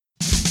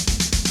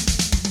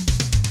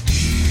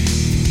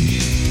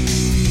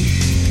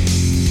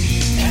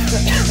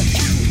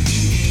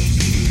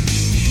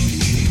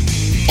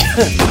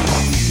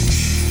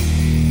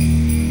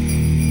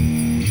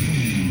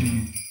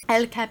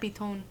El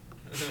Capitan.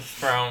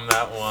 From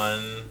that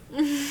one,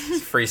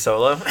 Free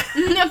Solo.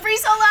 Free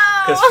Solo!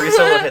 Because Free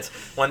Solo hits.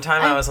 One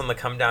time I was on the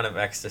come down of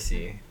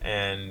ecstasy,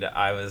 and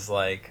I was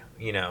like,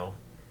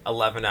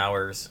 11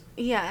 hours.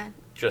 Yeah.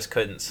 Just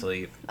couldn't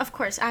sleep. Of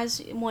course,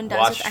 as one does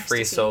Watched with ecstasy.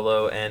 Free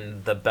Solo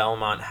in the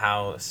Belmont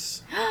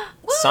House.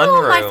 Woo,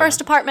 sunroom. my first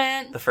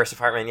apartment. The first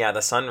apartment, yeah, the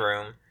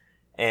sunroom.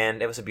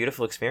 And it was a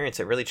beautiful experience.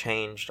 It really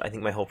changed, I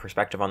think, my whole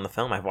perspective on the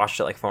film. I've watched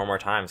it like 4 more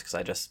times because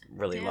I just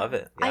really love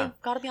it. Yeah. I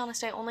gotta be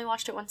honest, I only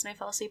watched it once and I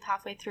fell asleep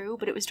halfway through,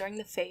 but it was during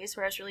the phase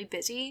where I was really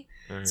busy.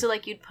 So,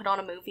 like, you'd put on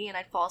a movie and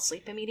I'd fall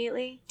asleep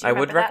immediately. I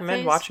would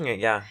recommend watching it,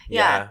 yeah.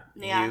 Yeah.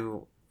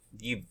 You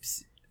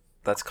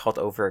that's called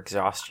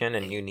overexhaustion,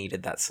 and you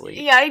needed that sleep.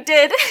 Yeah, I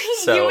did.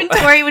 So... You and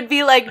Tori would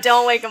be like,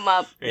 don't wake them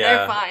up. Yeah,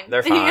 they're fine.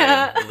 They're fine.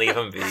 Yeah. Leave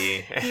them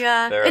be.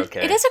 Yeah. They're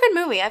okay. It is a good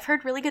movie. I've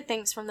heard really good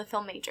things from the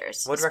film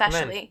majors. Would especially.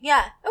 recommend.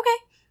 Yeah. Okay.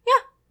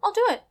 Yeah. I'll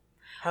do it.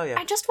 Hell yeah.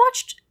 I just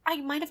watched, I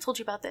might have told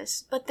you about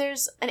this, but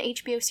there's an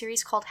HBO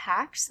series called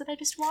Hacks that I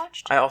just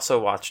watched. I also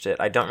watched it.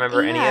 I don't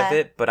remember any of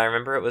it, but I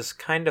remember it was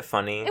kind of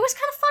funny. It was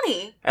kind of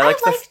funny. I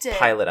liked it.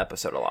 Pilot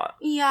episode a lot.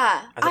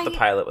 Yeah. I thought the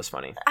pilot was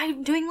funny.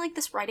 I'm doing like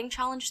this writing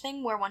challenge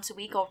thing where once a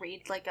week I'll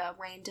read like a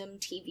random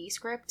TV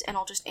script and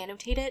I'll just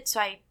annotate it. So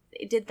I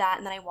did that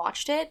and then I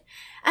watched it.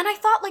 And I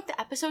thought like the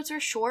episodes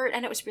were short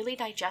and it was really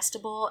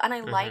digestible. And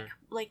I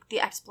like the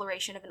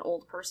exploration of an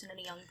old person and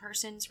a young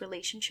person's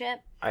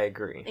relationship. I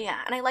agree. Yeah.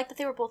 And I like that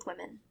they were both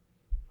women.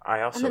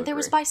 I also And then agree. there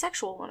was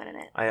bisexual women in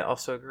it. I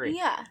also agree.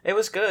 Yeah. It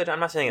was good. I'm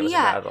not saying it was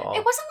bad at all.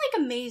 It wasn't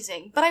like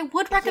amazing, but I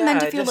would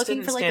recommend if you're looking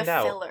didn't for like a stand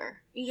out.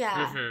 filler.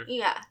 Yeah.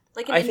 Yeah.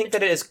 Like I think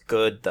that it is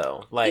good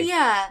though. Like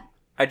yeah.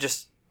 I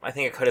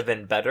think it could have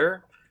been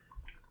better.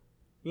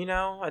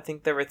 I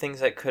think there were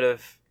things that could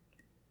have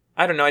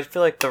I don't know, I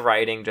feel like the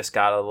writing just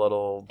got a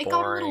little boring. It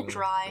got a little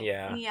dry.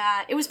 Yeah.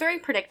 Yeah. It was very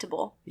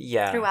predictable.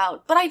 Yeah.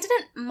 Throughout. But I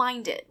didn't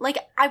mind it. Like,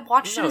 I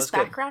watched it as good.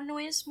 background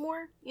noise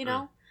more,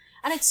 And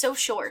it's so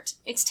short.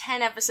 It's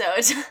 10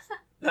 episodes.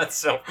 That's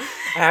so...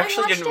 I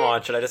actually didn't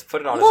watch it. I just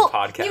put it on as a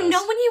podcast. You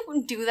know when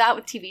you do that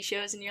with TV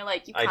shows and you're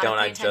like, you can't pay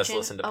attention? I just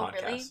listen to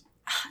podcasts. Really?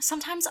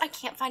 Sometimes I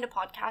can't find a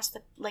podcast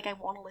that, like, I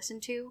want to listen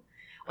to.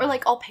 Or,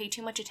 like, I'll pay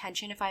too much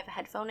attention if I have a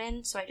headphone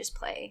in, so I just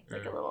play,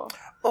 like, a little...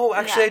 Oh,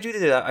 actually, I do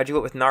that. I do it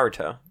with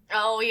Naruto.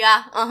 Oh,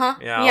 yeah. Uh-huh.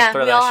 Yeah, I'll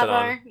throw that shit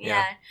on.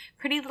 Yeah.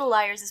 Pretty Little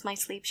Liars is my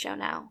sleep show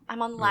now.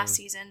 I'm on the last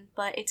season,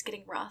 but it's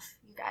getting rough,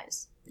 you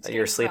guys.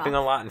 You're sleeping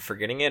a lot and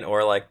forgetting it,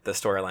 or, like, the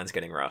storyline's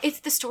getting rough? The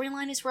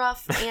storyline is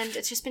rough, and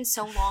it's just been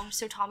so long,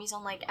 so Tommy's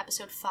on, like,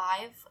 episode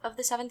 5 of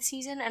the 7th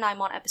season, and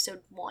I'm on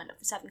episode 1 of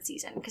the 7th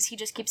season, because he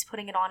just keeps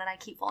putting it on, and I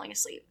keep falling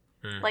asleep.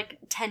 Like,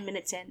 10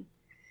 minutes in.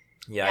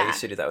 Yeah, I used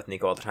to do that with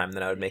Nico all the time.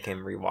 Then I would make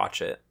him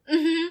rewatch it.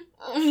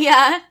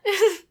 Yeah.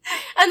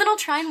 And then I'll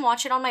try and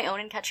watch it on my own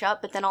and catch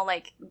up, but then I'll,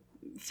 like,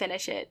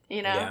 finish it,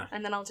 Yeah.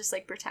 And then I'll just,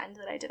 like, pretend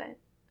that I didn't.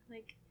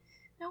 Like,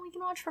 no, we can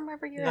watch from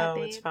wherever you're at,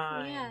 babe. No, it's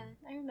fine. Yeah,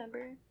 I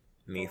remember.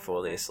 Me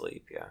fully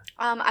asleep, yeah.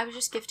 I was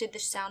just gifted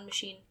this sound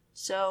machine,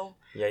 so...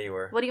 Yeah, you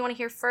were. What do you want to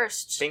hear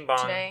first Bing bong.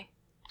 today?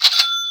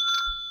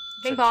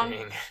 Bing bong.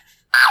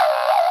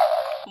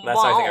 That's,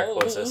 I think, our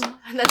closest.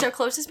 That's our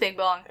closest bing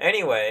bong.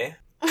 Anyway...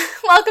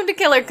 Welcome to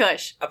Killer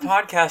Kush, a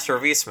podcast where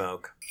we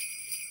smoke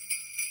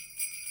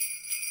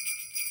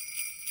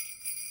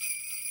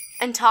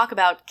and talk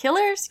about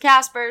killers,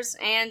 Caspers,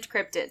 and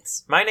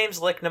cryptids. My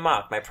name's Lick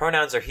Namak. My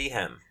pronouns are he,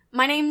 him.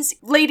 My name's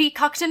Lady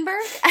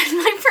Cuxtenberg, and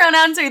my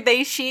pronouns are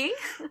they, she.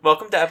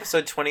 Welcome to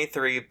episode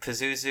 23,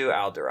 Pazuzu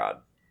Alderod.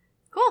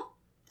 Cool.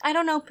 I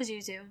don't know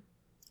Pazuzu.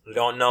 You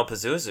don't know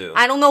Pazuzu?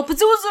 I don't know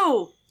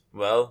Pazuzu!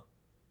 Well,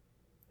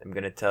 I'm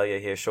gonna tell you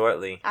here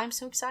shortly. I'm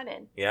so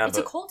excited. Yeah, it's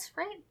a cult,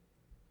 right?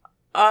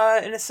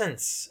 In a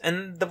sense.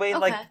 And the way,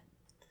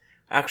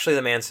 actually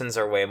the Mansons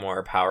are way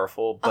more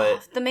powerful,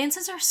 but... the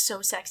Mansons are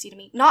so sexy to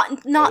me.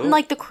 Not in,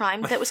 like, the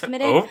crime that was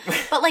committed,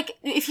 but, like,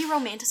 if you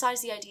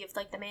romanticize the idea of,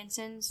 like, the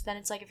Mansons, then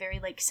it's, like, a very,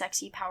 like,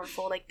 sexy,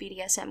 powerful, like,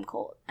 BDSM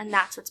cult, and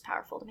that's what's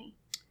powerful to me.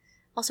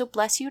 Also,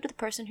 bless you to the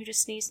person who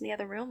just sneezed in the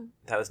other room.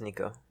 That was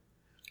Nico.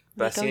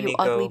 Bless you,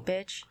 Nico. Ugly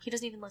bitch. He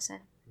doesn't even listen.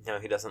 No,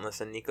 he doesn't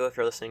listen. Nico, if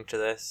you're listening to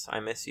this, I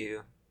miss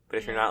you. But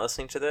if you're not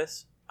listening to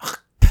this...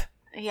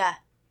 Yeah.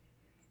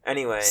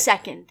 Anyway.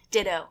 Second.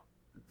 Ditto.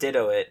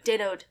 Ditto it.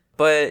 Dittoed.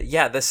 But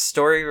yeah, this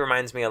story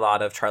reminds me a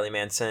lot of Charlie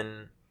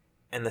Manson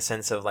in the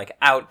sense of like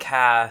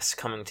outcasts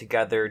coming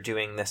together,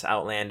 doing this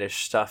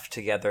outlandish stuff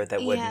together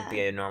that wouldn't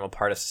be a normal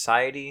part of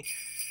society.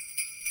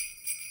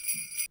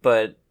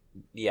 But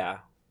yeah,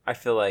 I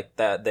feel like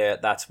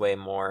that's way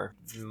more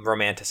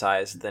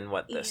romanticized than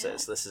what this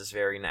is. This is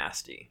very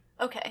nasty.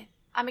 Okay.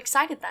 I'm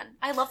excited then.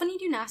 I love when you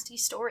do nasty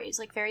stories.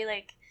 Like very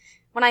like...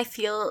 When I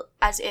feel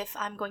as if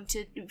I'm going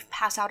to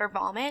pass out or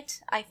vomit,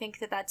 I think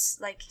that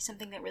that's, like,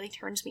 something that really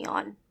turns me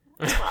on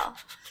as well.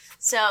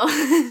 So,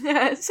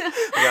 yeah,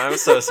 I'm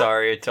so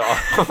sorry to all.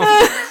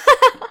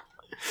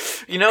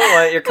 You know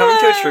what? You're coming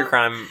to a true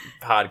crime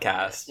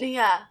podcast.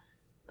 Yeah.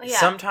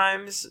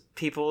 Sometimes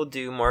people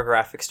do more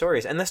graphic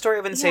stories. And the story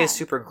I wouldn't say is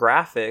super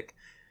graphic,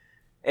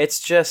 It's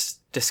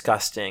just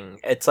disgusting.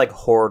 It's like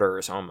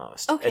hoarders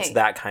almost. Okay. It's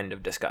that kind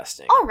of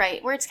disgusting. All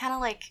right, where it's kind of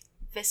like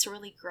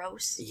viscerally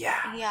gross.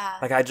 Yeah. Yeah.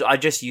 Like I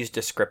just use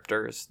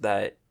descriptors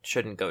that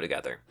shouldn't go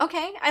together.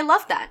 Okay, I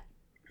love that.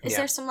 Is Yeah.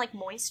 there some like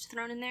moist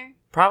thrown in there?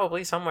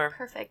 Probably somewhere.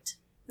 Perfect.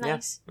 Yeah.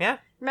 Nice. Yeah.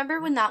 Remember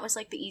when that was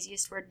like the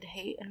easiest word to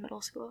hate in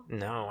middle school?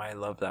 No, I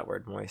love that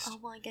word, moist. Oh,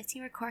 well, I guess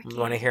you were quirky. You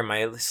want to hear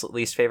my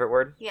least favorite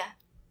word? Yeah.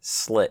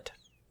 Slit.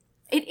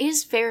 It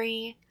is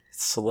very...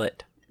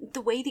 Slit.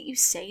 The way that you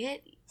say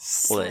it...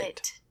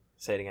 Slit.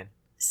 Say it again.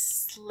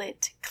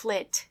 Slit.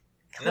 Clit.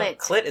 Clit. No,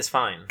 clit is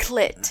fine.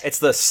 Clit. It's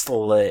the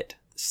slit.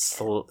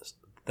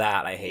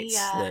 That I hate.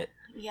 Yeah. Slit.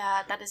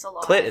 Yeah, that is a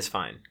lot. Clit is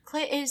fine.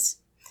 Clit is,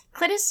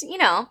 you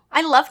know,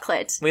 I love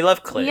clit. We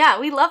love clit. Yeah,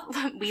 we love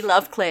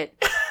clit.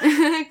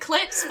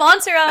 Clit,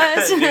 sponsor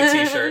us. New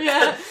t-shirt.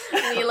 Yeah.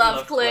 We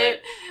love clit.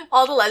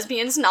 All the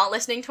lesbians not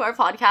listening to our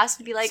podcast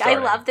would be like, Starting.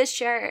 I love this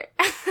shirt.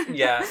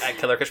 Yeah, at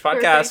Killer Kush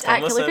Podcast. Perfect.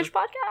 At Listen. Killer Kush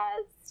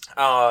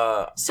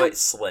Podcast. But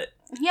slit.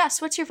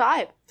 Yes, what's your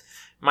vibe?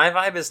 My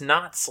vibe is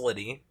not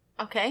slitty.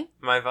 Okay.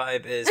 My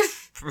vibe is...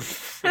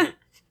 I'm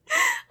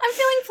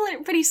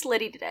feeling pretty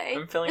slitty today.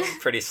 I'm feeling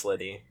pretty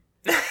slitty.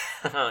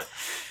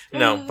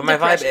 No, but my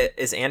Depression. vibe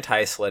is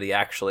anti-slitty,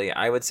 actually.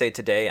 I would say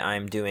today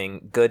I'm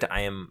doing good.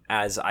 I am,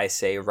 as I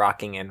say,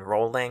 rocking and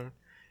rolling.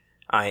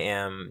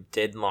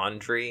 Did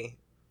laundry.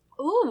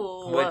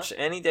 Ooh. Which,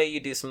 any day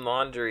you do some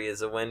laundry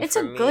is a win It's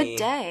for a me. good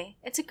day.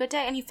 It's a good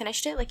day. And you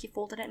finished it? Like you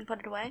folded it and put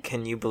it away?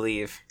 Can you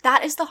believe?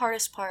 That is the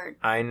hardest part.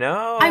 I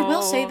know. I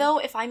will say, though,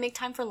 if I make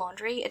time for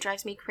laundry, it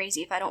drives me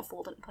crazy if I don't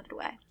fold it and put it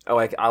away.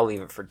 Oh, I'll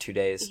leave it for 2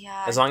 days.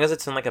 Yeah. As long as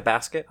it's in like a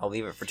basket, I'll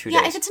leave it for 2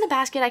 Yeah, days. if it's in a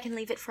basket, I can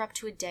leave it for up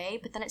to a day,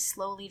 but then it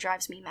slowly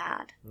drives me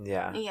mad.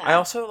 Yeah. Yeah. I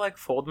also like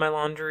fold my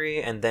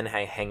laundry and then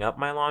I hang up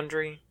my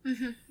laundry.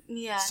 Mm-hmm.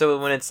 Yeah. So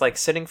when it's like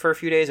sitting for a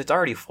few days, it's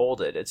already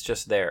folded. It's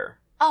just there.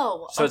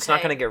 Oh, So it's not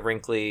okay. going to get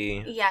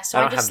wrinkly. Yeah, so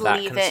I I, don't just have that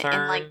leave it in,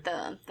 concern. like,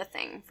 the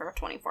thing for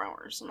 24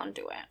 hours and then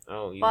do it.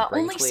 Oh, you But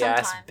only wrinkly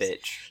ass sometimes.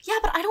 bitch. Yeah,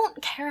 but I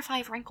don't care if I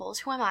have wrinkles.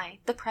 Who am I?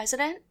 The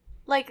president?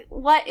 Like,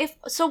 what if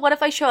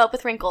I show up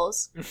with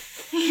wrinkles?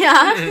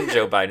 Yeah.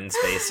 Joe Biden's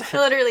face.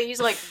 Literally,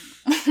 he's like,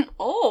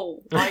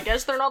 oh, I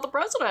guess they're not the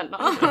president.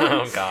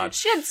 Oh, God.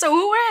 Shit, so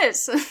who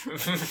is?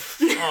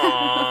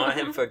 Aw,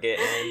 him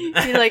forgetting.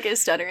 He, like, is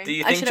stuttering. Do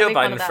you I think shouldn't Joe make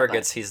fun Biden of that,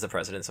 forgets he's the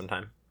president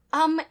sometime?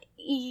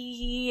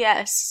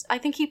 Yes. I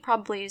think he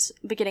probably is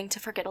beginning to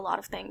forget a lot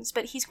of things,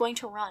 but he's going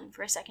to run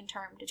for a second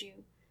term. Did you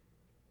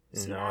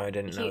see No, that? I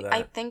didn't know that.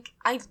 I think,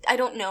 I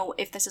don't know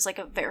if this is, like,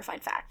 a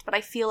verified fact, but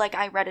I feel like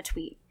I read a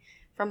tweet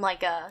from,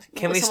 like,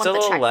 Can we someone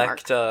with a still check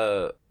elect mark.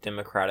 a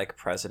Democratic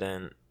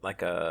president,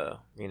 like a,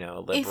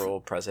 liberal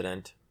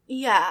president,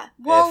 Yeah.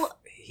 Well,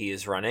 if he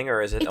is running,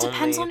 or is it it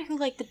depends only... on who,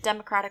 like, the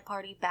Democratic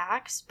Party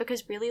backs,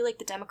 because really, like,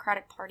 the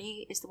Democratic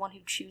Party is the one who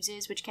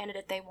chooses which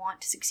candidate they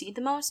want to succeed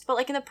the most. But,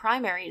 like, in the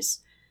primaries,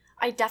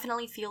 I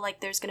definitely feel like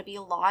there's going to be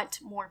a lot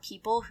more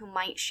people who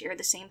might share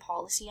the same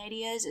policy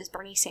ideas as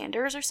Bernie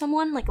Sanders or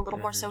someone, like, a little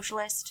more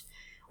socialist,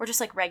 or just,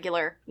 like,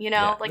 regular,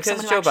 Yeah, like, because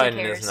someone Joe who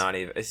actually Biden cares. is not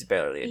even... He's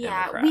barely a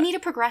Democrat. We need a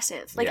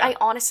progressive. Like, Yeah. I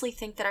honestly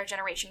think that our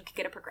generation could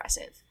get a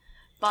progressive.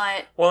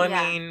 But, Well,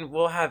 yeah. I mean,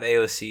 we'll have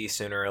AOC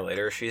sooner or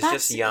later. She's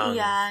just young.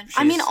 Yeah. She's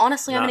I mean,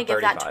 honestly, I'm not going to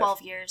give that 35.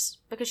 12 years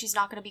because she's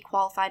not going to be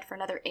qualified for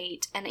another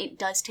 8. And it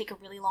does take a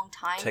really long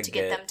time To to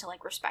get get- them to,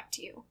 like, respect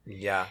you.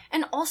 Yeah.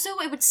 And also,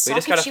 it would just suck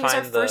if gotta she was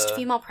our find first the-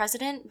 female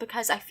president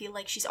because I feel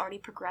like she's already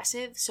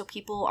progressive. So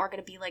people are going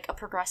to be like, a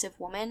progressive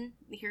woman.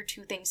 Here are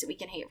 2 things that we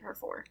can hate her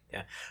for.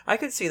 I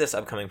could see this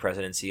upcoming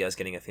presidency as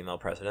getting a female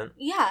president.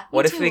 Yeah.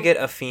 What me if we too. get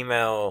a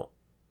female,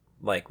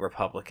 like,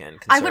 Republican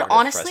I would conservative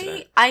honestly,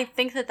 president? I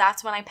think that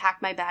that's when I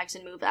pack my bags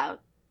and move out.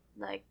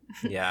 Like,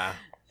 Yeah.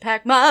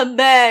 pack my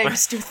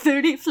bags to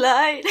 30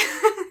 flight.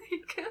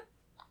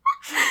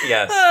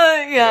 Yes.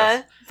 Yeah.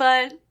 Yes.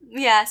 But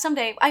yeah,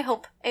 someday I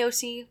hope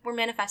AOC, we're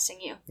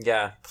manifesting you.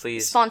 Yeah,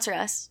 please. Sponsor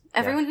us.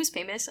 Everyone who's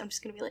famous, I'm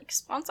just gonna be like,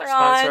 sponsor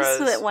Sponsor us,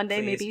 so us, that one day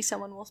please. maybe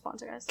someone will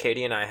sponsor us.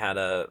 Katie and I had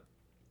a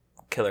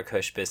Killer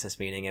Kush business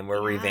meeting, and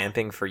we're Yeah.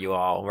 revamping for you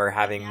all. We're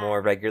having Yeah. more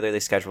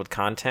regularly scheduled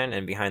content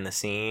and behind the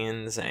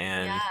scenes.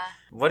 And Yeah.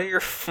 what are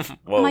your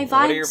whoa? My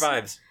What are your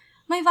vibes- vibes?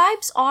 My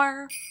vibes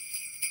are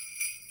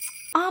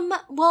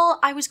well,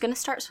 I was gonna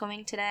start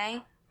swimming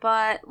today,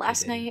 but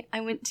last didn't. night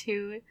I went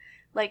to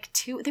like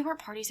 2, they weren't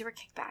parties, they were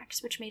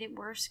kickbacks, which made it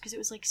worse because it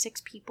was like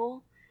 6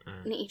 people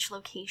in each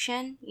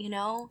location,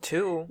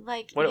 2.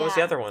 Like, What was the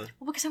yeah. other one?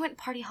 Well, because I went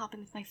party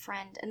hopping with my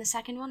friend, and the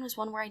second one was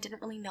one where I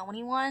didn't really know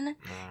anyone.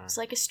 It was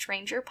like a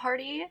stranger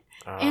party,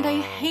 and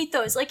I hate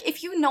those. Like,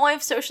 if you know I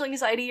have social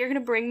anxiety, you're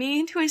gonna bring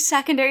me to a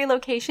secondary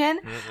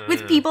location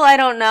with people I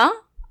don't know?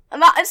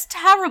 That is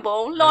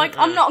terrible. Like,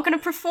 I'm not gonna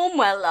perform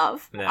well,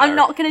 love. I'm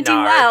not gonna do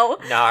well.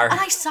 And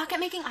I suck at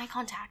making eye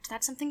contact.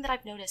 That's something that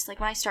I've noticed. Like,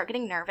 when I start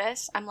getting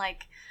nervous, I'm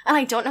like, and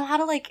I don't know how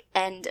to, like,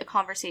 end a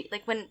conversation.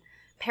 Like, when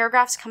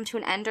paragraphs come to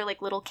an end or,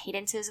 like, little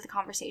cadences of the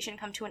conversation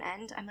come to an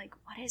end, I'm like,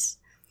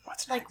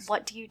 What's like, next?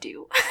 what do you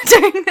do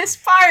during this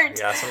part?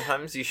 Yeah,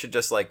 sometimes you should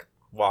just, like,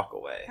 walk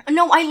away.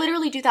 No, I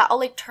literally do that. I'll,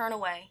 like, turn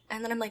away.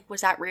 And then I'm like,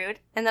 was that rude?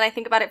 And then I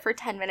think about it for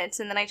 10 minutes,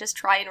 and then I just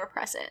try and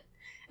repress it.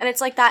 And it's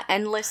like that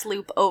endless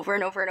loop over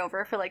and over and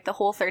over for, like, the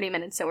whole 30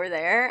 minutes that we're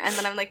there. And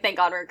then I'm like, thank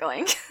God we're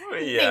going.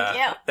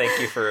 Yeah.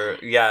 Thank you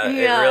for... Yeah,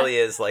 it really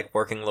is like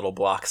working little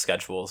block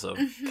schedules of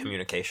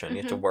communication.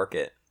 You have to work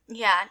it.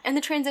 Yeah, and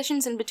the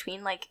transitions in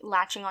between, like,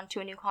 latching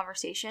onto a new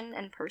conversation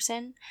in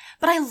person.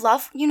 But I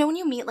love, you know, when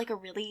you meet, like, a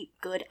really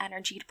good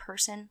energied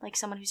person, like,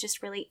 someone who's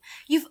just really...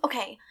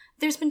 Okay,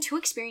 there's been 2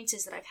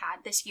 experiences that I've had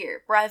this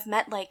year where I've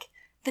met, like,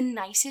 the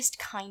nicest,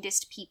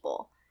 kindest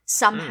people.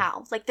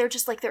 Somehow. Like, they're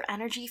just, like, their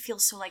energy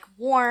feels so, like,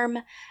 warm,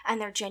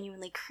 and they're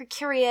genuinely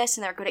curious,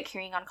 and they're good at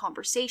carrying on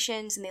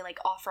conversations, and they, like,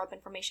 offer up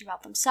information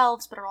about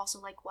themselves, but are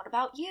also like, what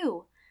about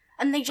you?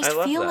 And they just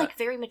feel, like,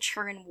 very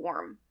mature and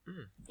warm.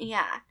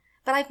 Yeah.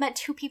 But I've met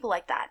 2 people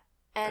like that.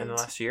 And in the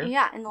last year?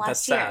 Yeah, in the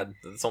last year. That's sad.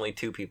 It's only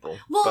 2 people.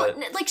 Well,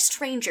 like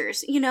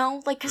strangers, you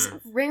know? Like, because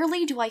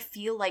rarely do I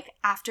feel like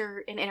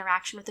after an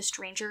interaction with a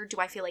stranger, do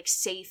I feel like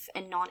safe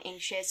and not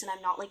anxious and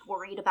I'm not like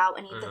worried about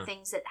any of the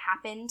things that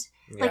happened.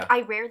 Yeah. Like,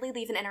 I rarely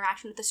leave an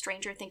interaction with a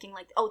stranger thinking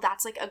like, oh,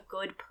 that's like a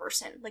good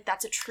person. Like,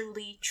 that's a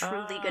truly,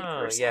 truly good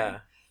person. Yeah.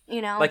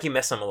 You know? Like, you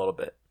miss them a little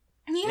bit.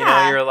 Yeah. You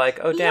know, you're like,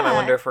 oh, damn, I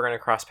wonder if we're going to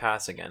cross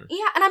paths again.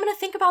 Yeah, and I'm going to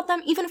think about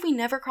them even if we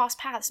never cross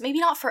paths. Maybe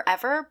not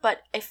forever, but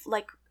if,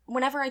 like,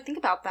 whenever I think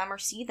about them or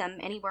see them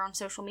anywhere on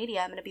social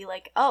media, I'm going to be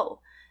like, oh,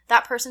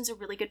 that person's a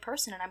really good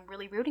person and I'm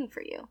really rooting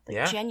for you.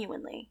 Like,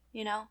 genuinely,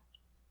 you know?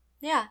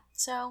 Yeah,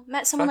 so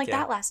met someone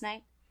that last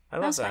night. I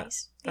love that.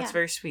 Nice. That's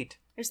very sweet.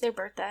 It was their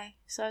birthday,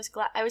 so I was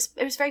glad.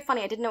 It was very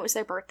funny. I didn't know it was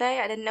their birthday.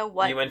 I didn't know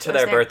what. You went to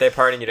their birthday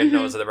party and you didn't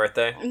know it was their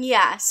birthday?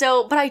 Yeah,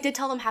 but I did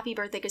tell them happy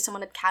birthday because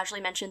someone had casually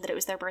mentioned that it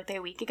was their birthday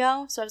a week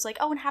ago. So I was like,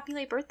 oh, and happy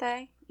late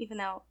birthday, even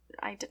though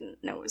I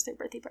didn't know it was their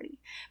birthday party.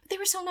 But they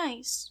were so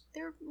nice.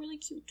 They were really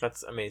cute.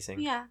 That's amazing.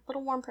 Yeah,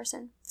 little warm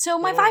person. So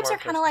my vibes are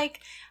kind of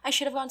like, I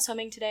should have gone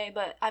swimming today,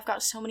 but I've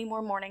got so many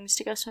more mornings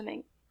to go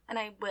swimming. And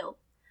I will.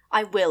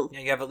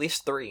 Yeah, you have at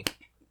least 3.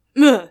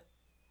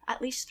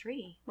 At least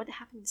 3. What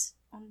happens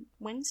on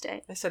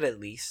Wednesday? I said at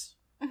least.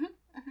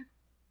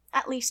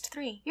 At least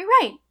 3. You're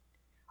right.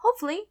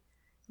 Hopefully.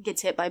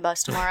 Gets hit by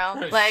bus tomorrow.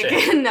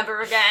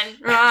 Never again.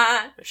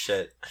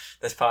 Shit.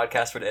 This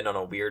podcast would end on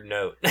a weird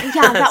note.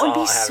 Yeah, that would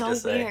be so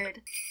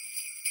weird.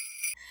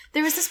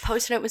 There was this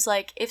post and it was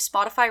like, if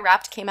Spotify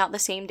Wrapped came out the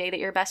same day that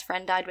your best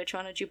friend died, which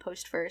one would you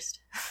post first?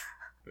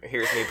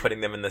 Here's me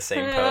putting them in the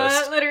same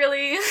post.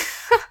 Literally.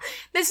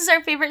 This is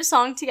our favorite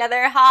song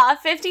together.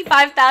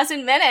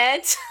 55,000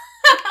 minutes.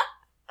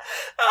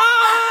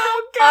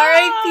 Oh, God.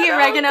 R.I.P.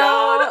 Oregano.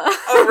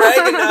 Oh,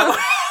 Oregano.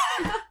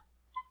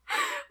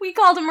 We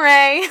called him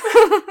Ray.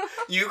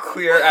 You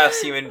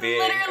queer-ass human being.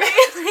 Literally,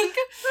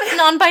 like,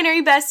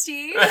 non-binary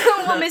bestie.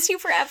 We'll miss you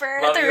forever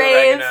Love at the you,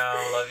 rave.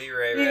 Oregano. Love you,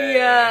 Ray.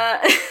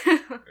 Yeah.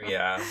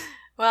 Yeah.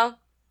 Well,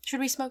 should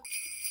we smoke?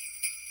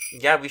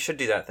 Yeah, we should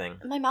do that thing.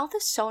 My mouth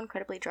is so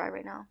incredibly dry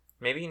right now.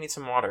 Maybe you need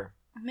some water.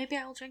 Maybe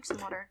I will drink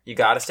some water. You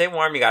gotta stay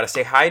warm. You gotta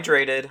stay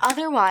hydrated.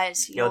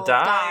 Otherwise, you'll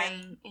die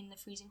in the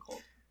freezing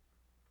cold.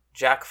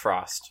 Jack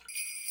Frost.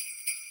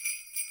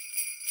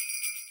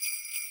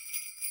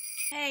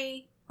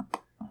 Hey.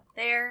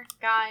 There,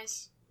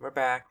 guys. We're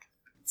back.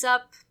 What's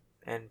up?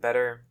 And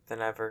better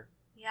than ever.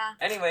 Yeah.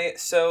 Anyway,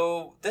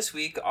 so this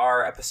week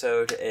our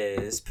episode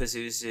is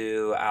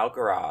Pazuzu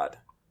Algarad.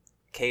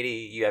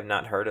 Katie, you have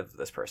not heard of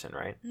this person,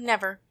 right?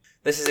 Never.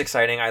 This is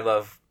exciting. I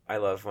love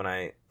when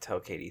I tell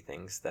Katie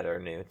things that are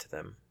new to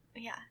them.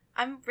 Yeah.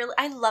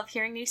 I love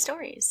hearing new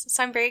stories.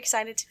 So I'm very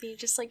excited to be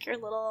just like your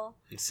little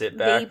sit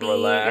back, baby,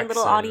 relax, your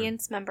little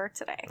audience member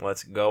today.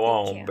 Let's go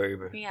on,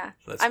 baby. Yeah.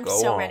 I'm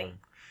so ready.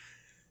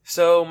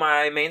 So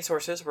my main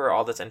sources were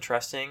All That's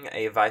Interesting,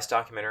 a Vice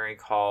documentary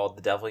called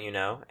The Devil You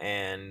Know,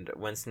 and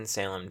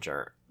Winston-Salem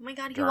Journal. Oh my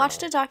God, you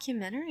watched a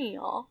documentary,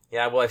 y'all.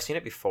 Yeah, well, I've seen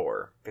it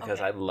before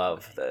because I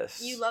love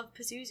this. You love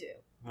Pazuzu.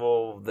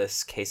 Well,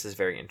 this case is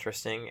very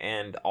interesting,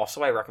 and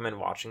also I recommend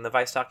watching the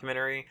Vice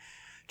documentary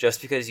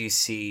just because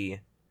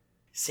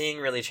seeing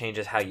really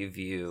changes how you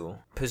view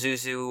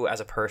Pazuzu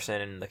as a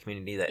person and the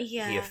community that he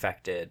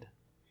affected.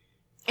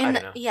 And I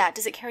don't know. Yeah,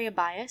 does it carry a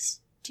bias,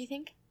 do you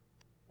think?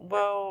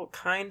 Well,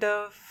 kind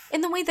of. In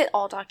the way that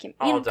all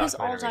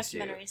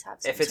documentaries have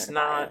some if it's sort of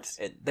not, bias.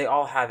 They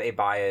all have a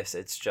bias.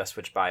 It's just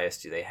which bias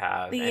do they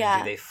have,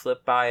 and do they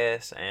flip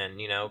bias? And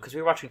because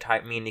we were watching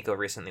me and Nico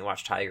recently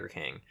watched Tiger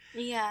King.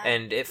 Yeah.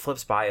 And it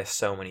flips bias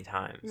so many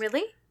times.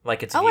 Really?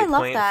 Like its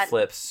viewpoint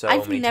flips so many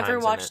times. I've never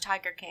watched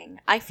Tiger King.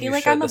 I feel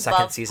like I'm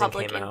above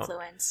public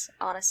influence,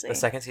 honestly. The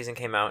second season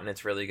came out and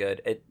it's really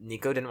good.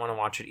 Nico didn't want to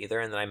watch it either,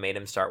 and then I made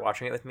him start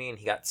watching it with me and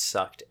he got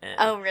sucked in.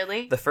 Oh,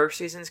 really? The first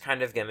season's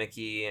kind of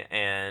gimmicky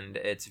and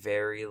it's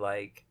very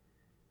like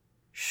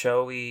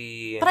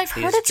showy. But I've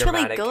heard it's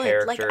really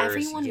good. Like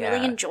everyone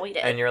really enjoyed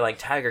it. And you're like,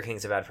 Tiger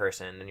King's a bad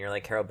person, and you're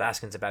like, Carol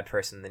Baskin's a bad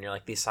person, then you're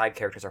like, these side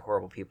characters are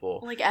horrible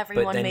people. Like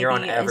everyone but then maybe you're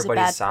on is everybody's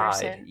a bad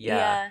side. person.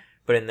 Yeah.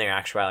 But in their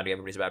actuality,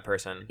 everybody's a bad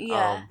person.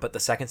 Yeah. But the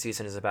second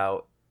season is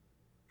about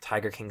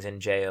Tiger King's in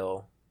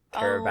jail,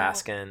 Carol Oh.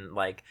 Baskin,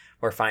 like,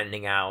 we're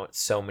finding out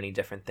so many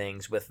different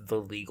things with the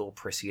legal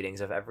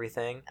proceedings of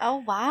everything. Oh,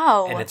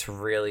 wow. And it's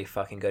really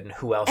fucking good. And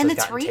who else And has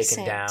it's gotten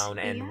recent. taken down,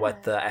 and Yeah.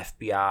 what the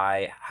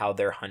FBI, how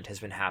their hunt has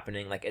been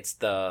happening. Like, it's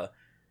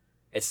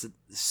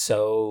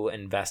so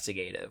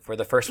investigative. Where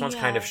the first one's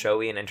kind of Yeah.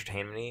 showy and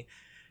entertainment-y.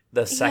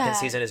 The second Yeah.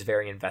 season is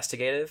very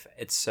investigative.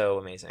 It's so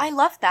amazing. I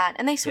love that.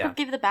 And they sort Yeah. of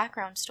give the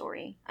background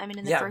story. I mean,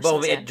 in the yeah, first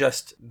well, season.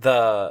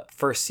 the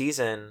first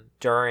season,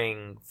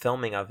 during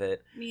filming of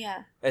it,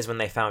 Yeah. is when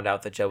they found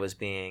out that Joe was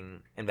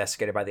being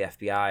investigated by the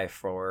FBI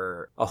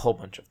for a whole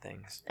bunch of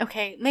things.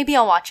 Okay, maybe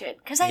I'll watch it.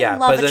 Because I yeah,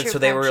 love but a then true so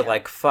they crime were show.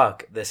 like,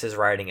 "Fuck, this is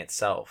writing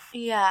itself."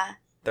 Yeah.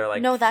 They're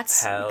like, no,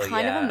 that's hell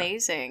kind yeah. of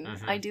amazing.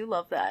 Mhm. I do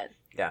love that.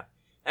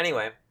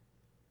 Anyway,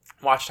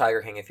 watch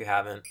Tiger King if you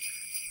haven't.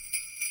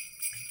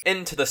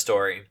 Into the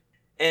story.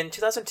 In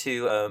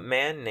 2002, a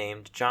man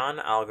named John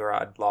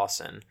Algarad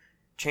Lawson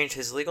changed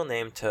his legal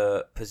name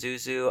to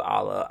Pazuzu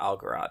Ala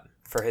Algarad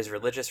for his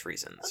religious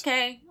reasons.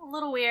 Okay, a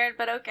little weird,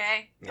 but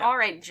okay. Yeah. All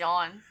right,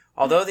 John.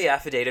 Although the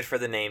affidavit for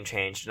the name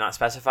change did not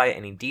specify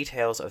any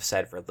details of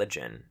said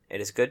religion, it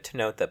is good to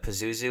note that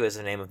Pazuzu is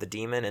the name of the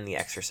demon in The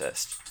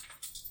Exorcist.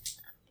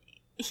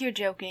 You're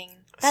joking.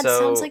 That so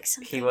sounds like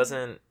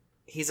something...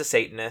 he's a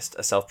Satanist,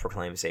 a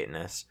self-proclaimed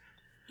Satanist,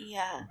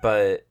 Yeah.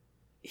 but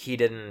he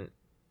didn't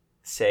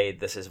say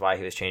this is why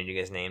he was changing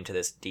his name to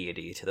this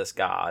deity, to this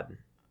god,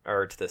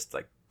 or to this,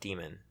 like,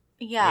 demon.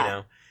 Yeah. You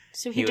know?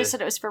 So he he just was-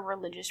 said it was for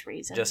religious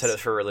reasons. Just said it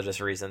was for religious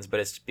reasons,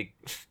 but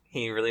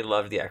he really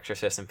loved The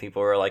Exorcist, and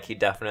people were like, he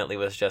definitely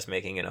was just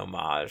making an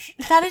homage.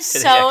 That is to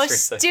The so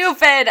Exorcist.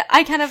 stupid.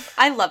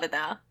 I love it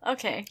though.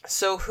 Okay.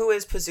 So who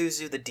is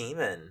Pazuzu the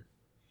demon?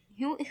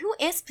 Who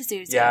is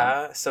Pazuzu?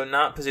 Yeah, so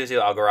not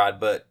Pazuzu Algarad,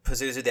 but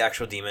Pazuzu the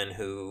actual demon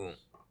who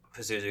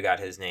Pazuzu got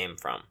his name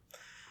from.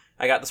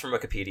 I got this from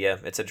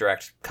Wikipedia. It's a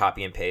direct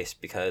copy and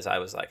paste because I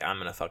was like, I'm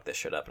gonna fuck this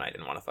shit up, and I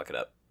didn't want to fuck it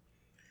up.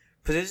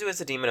 Pazuzu is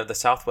the demon of the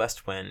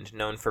southwest wind,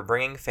 known for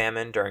bringing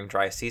famine during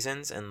dry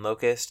seasons and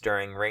locusts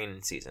during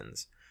rain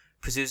seasons.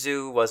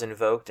 Pazuzu was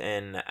invoked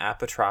in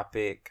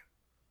apotropic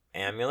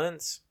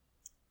ambulance.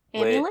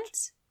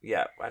 Ambulance?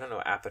 Yeah, I don't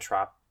know,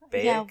 apotropic.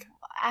 Yeah,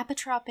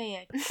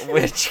 apotropaic.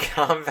 Which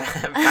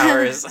combat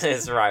powers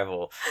his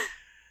rival,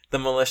 the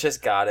malicious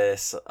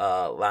goddess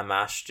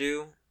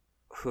Lamashtu,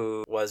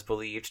 who was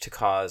believed to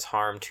cause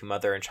harm to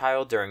mother and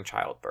child during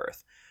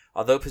childbirth.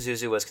 Although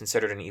Pazuzu was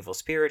considered an evil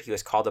spirit, he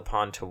was called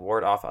upon to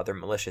ward off other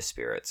malicious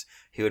spirits.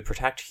 He would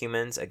protect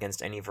humans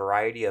against any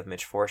variety of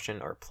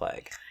misfortune or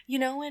plague. You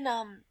know in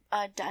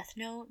Death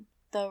Note,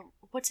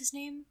 what's his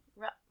name?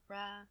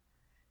 I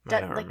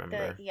don't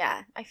remember.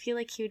 I feel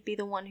like he would be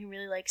the one who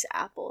really likes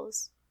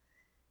apples.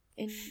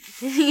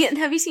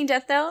 Have you seen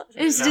Death Note?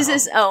 It's No. just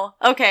his, oh,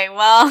 okay,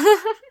 well.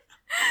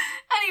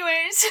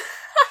 Anyways.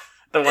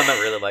 The one that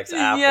really likes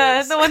apples.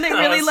 Yeah, the one that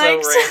really So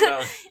likes.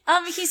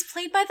 random. He's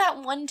played by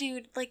that one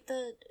dude, like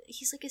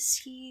he's like a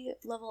C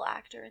level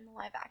actor in the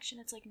live action.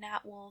 It's like Nat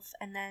Wolff,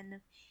 and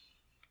then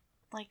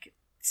like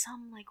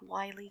some like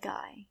wily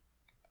guy.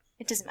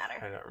 It doesn't matter.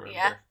 I don't remember.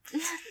 Yeah.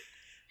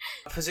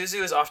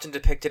 Pazuzu is often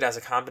depicted as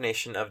a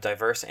combination of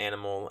diverse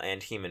animal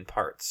and human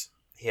parts.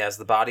 He has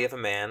the body of a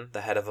man,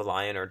 the head of a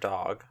lion or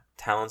dog,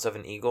 talons of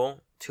an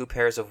eagle, 2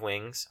 pairs of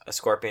wings, a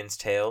scorpion's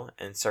tail,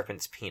 and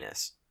serpent's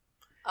penis.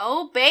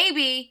 Oh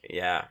baby,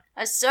 Yeah,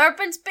 a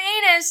serpent's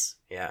penis.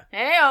 yeah.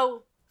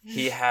 Heyo.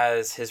 He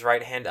has his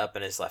right hand up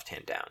and his left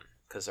hand down,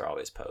 because they're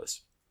always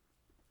posed.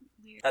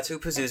 Weird. That's who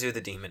Pazuzu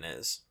the demon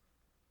is.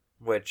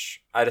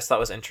 Which I just thought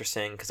was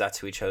interesting, because that's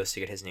who he chose to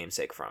get his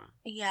namesake from.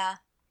 Yeah.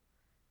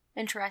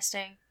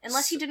 Interesting.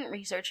 Unless he didn't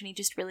research and he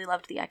just really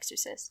loved The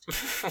Exorcist. You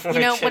Which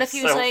know, what is if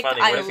he was so like,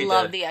 funny. I What if he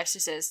love did? The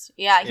Exorcist.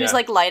 Yeah, he was Yeah.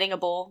 like lighting a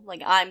bowl.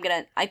 Like,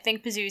 I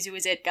think Pazuzu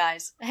is it,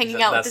 guys.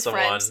 Hanging out with That's his the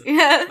friends. one.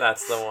 Yeah.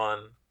 That's the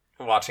one.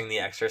 Watching The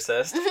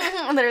Exorcist.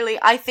 Literally,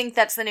 I think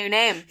that's the new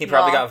name. He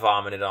probably y'all. got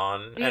vomited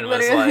on and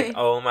Literally. was like,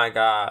 oh my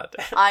god.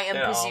 I am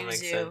It all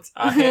makes Pazuzu. sense.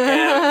 I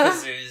am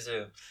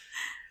Pazuzu.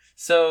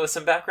 So,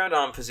 some background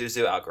on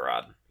Pazuzu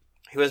Algarad.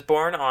 He was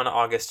born on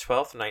August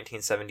 12th,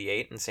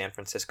 1978 in San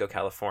Francisco,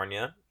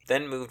 California,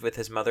 then moved with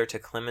his mother to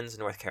Clemens,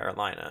 North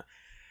Carolina.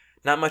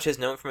 Not much is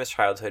known from his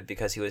childhood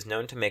because he was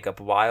known to make up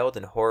wild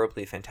and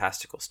horribly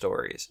fantastical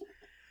stories.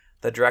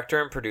 The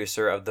director and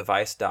producer of the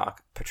Vice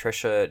doc,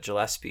 Patricia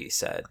Gillespie,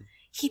 said,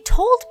 He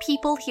told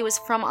people he was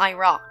from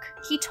Iraq.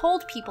 He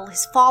told people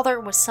his father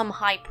was some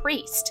high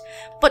priest.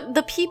 But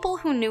the people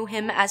who knew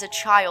him as a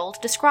child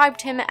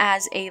described him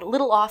as a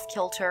little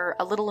off-kilter,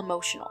 a little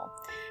emotional.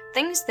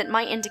 Things that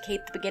might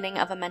indicate the beginning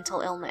of a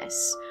mental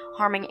illness.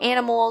 Harming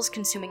animals,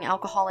 consuming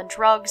alcohol and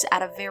drugs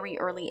at a very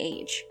early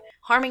age.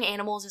 Harming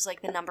animals is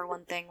like the number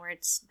one thing where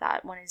it's,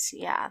 that one is,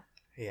 yeah.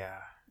 yeah.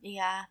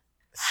 Yeah.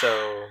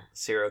 So,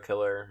 serial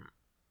killer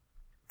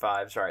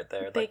vibes right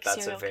there. Big Like, that's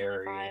a serial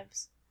killer very...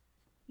 vibes.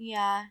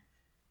 Yeah.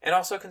 And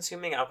also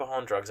consuming alcohol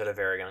and drugs at a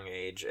very young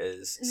age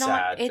is No,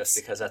 sad, it's- just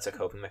because that's a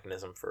coping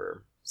mechanism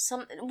for...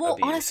 Well, Abuse,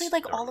 honestly,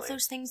 like, all of normally.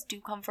 those things do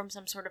come from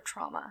some sort of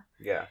trauma.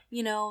 Yeah.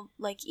 You know,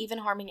 like, even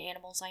harming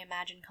animals, I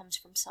imagine, comes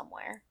from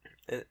somewhere.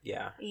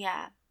 Yeah.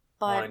 Yeah.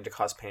 wanting to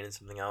cause pain in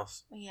something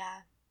else.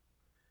 Yeah.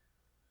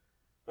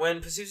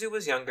 When Pazuzu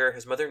was younger,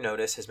 his mother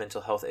noticed his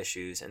mental health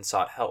issues and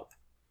sought help.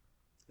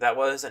 That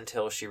was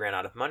until she ran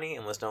out of money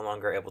and was no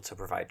longer able to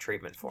provide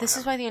treatment for him. This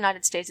is why the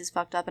United States is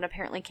fucked up, and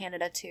apparently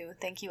Canada too.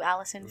 Thank you,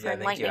 Allison, for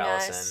enlightening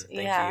us.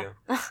 Thank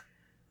you.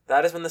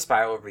 That is when the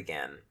spiral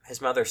began.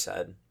 His mother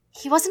said,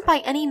 He wasn't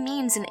by any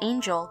means an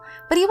angel,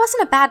 but he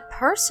wasn't a bad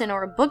person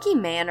or a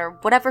boogeyman or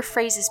whatever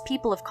phrases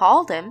people have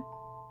called him.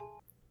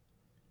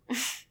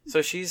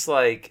 So she's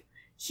like...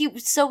 He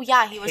wasn't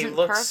perfect. He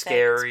looks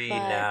scary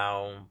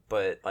now,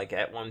 but like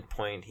at one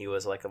point he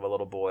was like a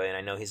little boy, and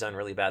I know he's done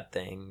really bad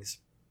things,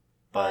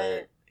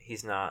 but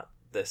he's not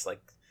this like...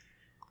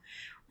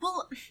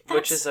 Well,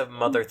 which is a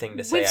mother thing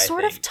to say, We've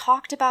sort of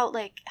talked about,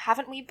 like,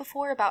 haven't we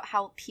before, about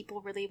how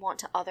people really want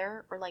to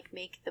other or, like,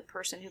 make the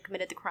person who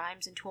committed the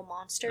crimes into a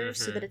monster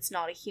so that it's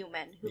not a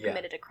human who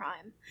committed a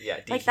crime. Yeah,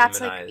 dehumanize. Like, that's,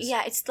 like,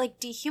 it's, like,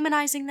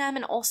 dehumanizing them,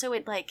 and also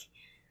it, like,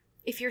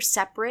 if you're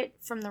separate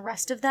from the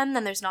rest of them,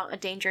 then there's not a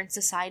danger in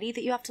society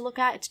that you have to look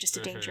at. It's just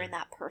a danger in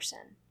that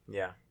person.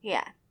 Yeah.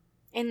 Yeah.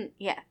 And,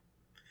 yeah.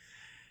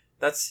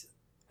 That's,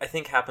 I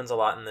think, happens a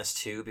lot in this,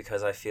 too,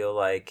 because I feel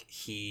like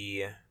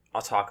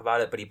I'll talk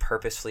about it, but he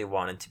purposefully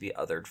wanted to be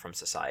othered from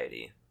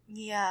society.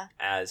 Yeah.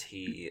 As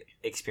he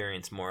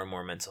experienced more and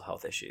more mental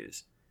health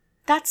issues.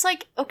 That's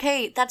like,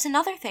 okay, that's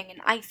another thing,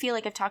 and I feel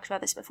like I've talked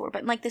about this before,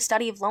 but like the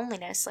study of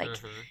loneliness, like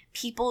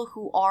people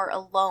who are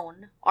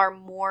alone are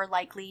more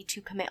likely to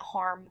commit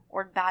harm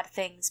or bad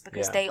things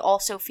because they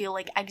also feel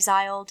like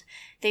exiled.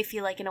 They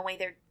feel like in a way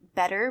they're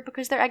better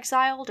because they're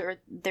exiled, or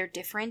they're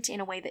different in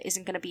a way that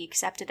isn't going to be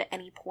accepted at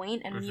any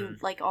point. And when you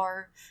like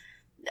are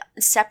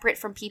separate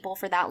from people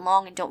for that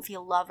long and don't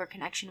feel love or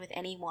connection with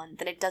anyone,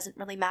 then it doesn't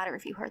really matter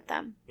if you hurt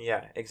them.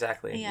 Yeah,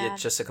 exactly. Yeah.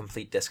 It's just a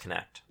complete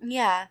disconnect.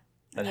 Yeah.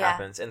 That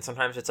happens. And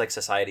sometimes it's like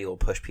society will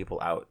push people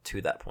out to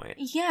that point.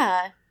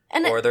 Yeah.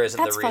 And or there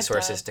isn't the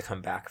resources to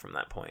come back from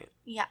that point.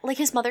 Yeah. Like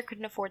his mother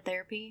couldn't afford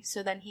therapy,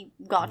 so then he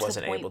got to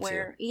the point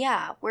where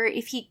where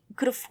if he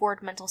could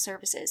afford mental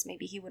services,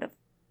 maybe he would have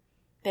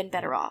been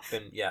better off.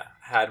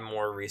 Had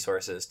more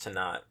resources to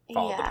not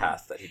follow the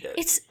path that he did.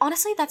 It's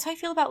honestly, that's how I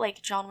feel about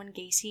like John Wayne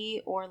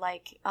Gacy or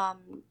like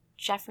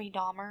Jeffrey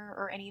Dahmer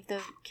or any of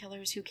the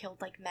killers who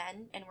killed like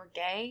men and were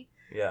gay.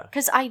 Yeah.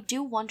 Because I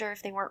do wonder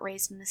if they weren't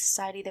raised in a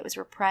society that was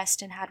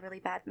repressed and had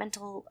really bad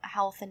mental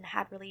health and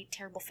had really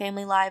terrible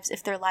family lives,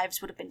 if their lives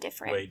would have been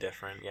different. Way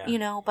different, yeah. You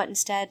know, but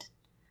instead,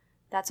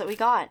 that's what we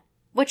got.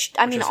 Which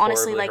I mean,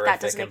 honestly, like, that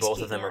doesn't excuse... And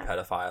both of them are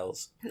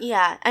pedophiles.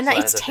 Yeah, and so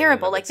it's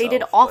terrible. Like, they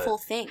did awful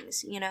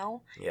things, you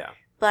know? Yeah.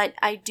 But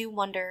I do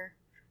wonder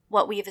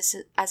what we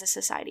as a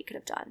society could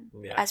have done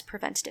as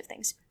preventative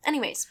things.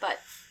 Anyways, but...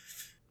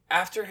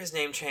 After his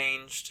name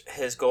changed,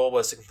 his goal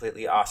was to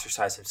completely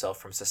ostracize himself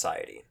from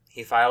society.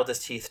 He filed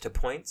his teeth to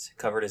points,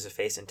 covered his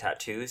face in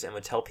tattoos, and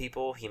would tell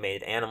people he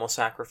made animal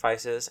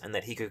sacrifices and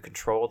that he could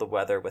control the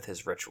weather with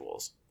his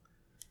rituals.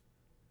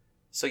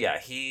 So yeah,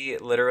 he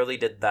literally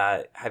did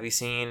that. Have you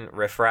seen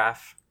Riff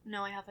Raff?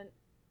 No, I haven't.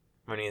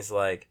 When he's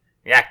like,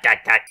 yak,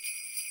 yak, yak.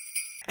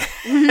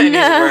 And he's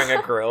wearing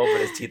a grill,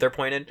 but his teeth are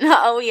pointed.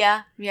 Oh,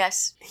 yeah.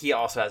 Yes. He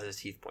also has his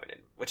teeth pointed,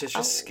 which is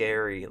just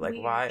scary. Like,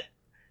 weird. Why?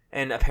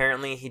 And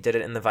apparently he did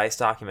it in the Vice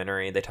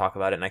documentary. They talk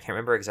about it, and I can't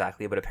remember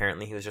exactly, but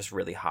apparently he was just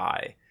really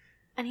high.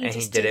 And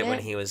he did it when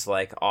he was,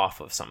 like,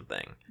 off of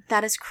something.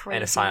 That is crazy,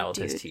 and it filed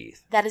his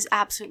teeth. That is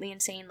absolutely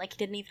insane. Like, he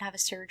didn't even have a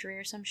surgery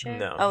or some shit?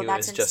 No, he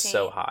that's was just insane.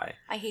 so high.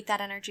 I hate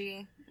that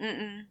energy.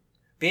 Mm-mm.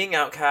 Being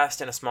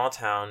outcast in a small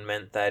town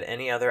meant that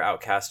any other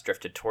outcast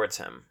drifted towards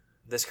him.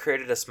 This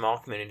created a small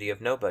community of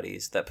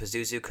nobodies that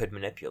Pazuzu could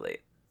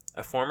manipulate.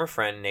 A former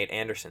friend, Nate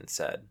Anderson,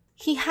 said,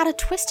 He had a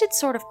twisted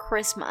sort of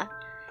charisma.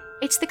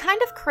 It's the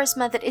kind of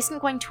charisma that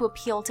isn't going to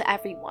appeal to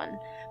everyone,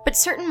 but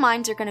certain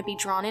minds are going to be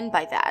drawn in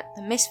by that.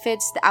 The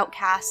misfits, the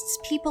outcasts,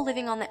 people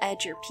living on the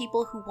edge, or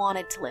people who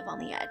wanted to live on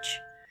the edge.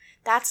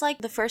 That's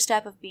like the first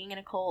step of being in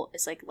a cult,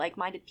 is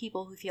like-minded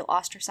people who feel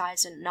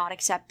ostracized and not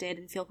accepted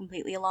and feel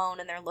completely alone,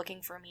 and they're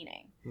looking for a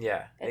meaning.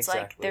 Yeah, it's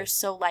exactly. like they're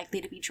so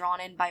likely to be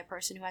drawn in by a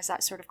person who has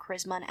that sort of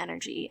charisma and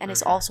energy, and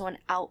is also an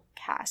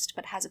outcast,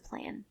 but has a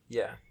plan.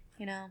 Yeah.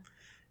 You know?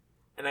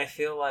 And I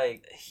feel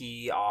like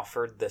he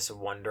offered this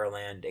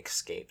Wonderland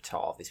escape to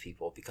all of these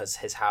people because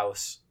his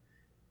house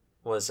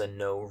was a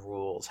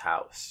no-rules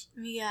house.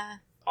 Yeah.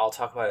 I'll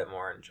talk about it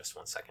more in just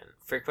 1 second.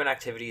 Frequent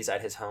activities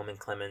at his home in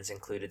Clemens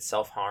included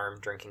self-harm,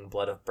 drinking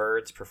blood of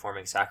birds,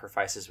 performing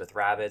sacrifices with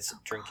rabbits,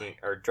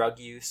 drug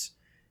use,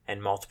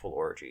 and multiple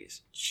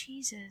orgies.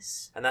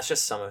 Jesus. And that's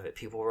just some of it.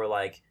 People were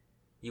like,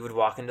 you would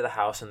walk into the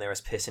house and there was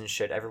piss and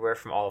shit everywhere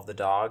from all of the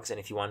dogs, and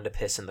if you wanted to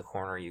piss in the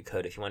corner, you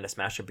could. If you wanted to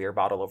smash a beer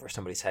bottle over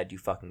somebody's head, you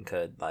fucking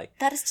could. Like,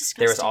 that is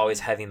disgusting. There was always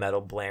heavy metal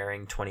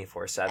blaring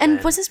 24/7.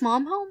 And was his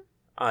mom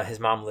home?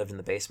 His mom lived in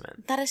the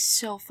basement. That is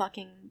so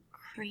fucking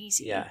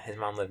crazy. Yeah, his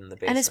mom lived in the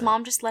basement. And his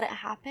mom just let it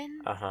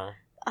happen? Uh-huh.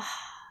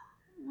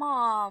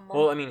 Mom.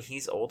 Well, I mean,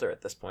 he's older at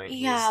this point.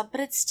 Yeah,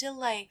 but it's still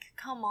like,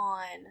 come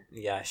on.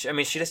 Yeah, she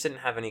just didn't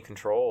have any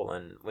control,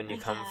 and when you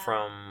come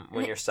from,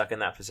 when you're stuck in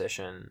that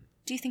position...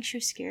 Do you think she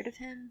was scared of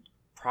him?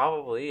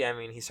 Probably. I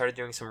mean, he started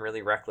doing some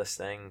really reckless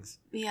things.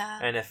 Yeah.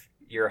 And if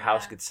your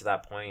house Yeah. gets to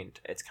that point,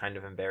 it's kind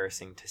of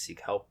embarrassing to seek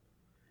help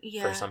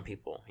Yeah. for some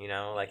people, you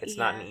know? Like, it's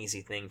not an Yeah.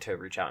 easy thing to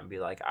reach out and be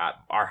like,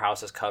 our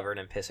house is covered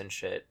in piss and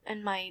shit.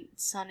 And my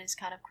son is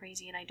kind of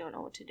crazy and I don't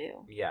know what to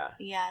do. Yeah.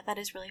 Yeah, that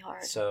is really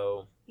hard.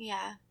 So,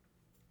 Yeah.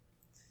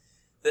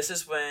 this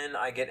is when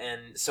I get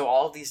in. So,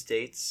 all of these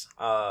dates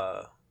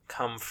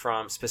come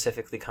from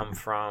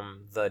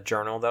the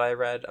journal that I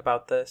read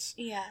about this.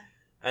 Yeah.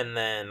 And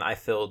then I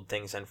filled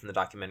things in from the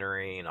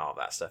documentary and all of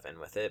that stuff in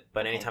with it.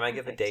 But Okay, anytime I give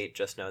a perfect. date,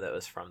 just know that it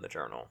was from the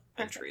journal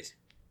Perfect. entries.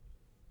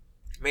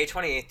 May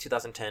 28th,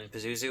 2010,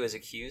 Pazuzu is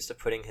accused of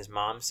putting his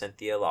mom,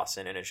 Cynthia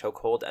Lawson, in a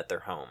chokehold at their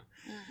home.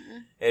 Mm-hmm.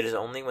 It is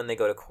only when they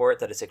go to court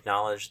that it's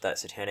acknowledged that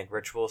satanic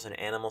rituals and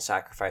animal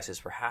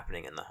sacrifices were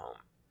happening in the home.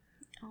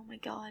 Oh my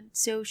god.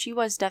 So she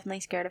was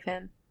definitely scared of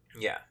him.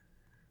 Yeah.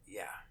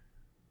 Yeah.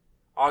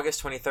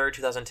 August 23rd,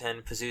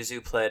 2010,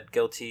 Pazuzu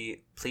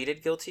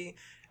pleaded guilty.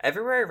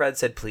 Everywhere I read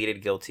said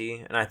pleaded guilty,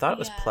 and I thought it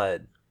was Yeah.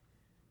 pled.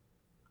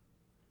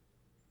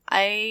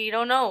 I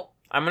don't know.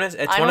 It's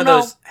I one of don't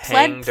know. those Pled,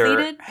 hanged or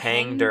pleaded,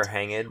 hanged or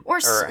hanged Or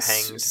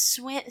hanged.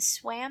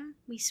 swam?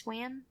 We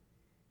swam?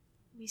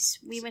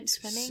 We went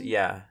swimming?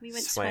 Yeah. We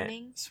went Swam-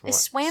 swimming? swa- Is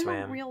swam swam.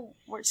 a real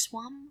word?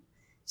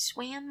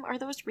 Swam? Are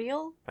those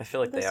real? I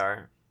feel like they Those-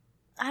 are.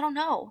 I don't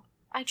know.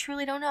 I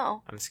truly don't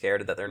know. I'm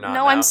scared that they're not.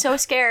 No, now. I'm so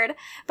scared.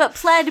 But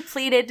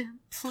pleaded.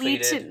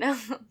 Pleated. No,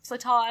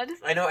 platod.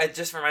 I know, it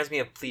just reminds me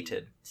of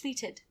pleated.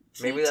 Pleated.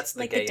 Maybe Pleat, that's the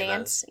like gay the in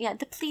dance. Yeah,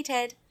 the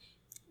pleated.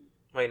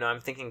 Wait, no,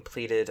 I'm thinking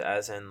pleated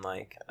as in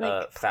like a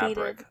Like fabric.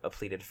 pleated. A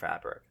pleated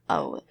fabric.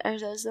 Oh, are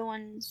those the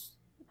ones?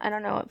 I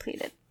don't know what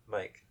pleated.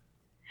 Like,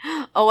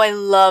 Oh, I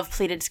love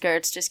pleated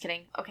skirts. Just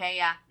kidding. Okay,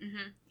 yeah.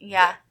 Mm-hmm.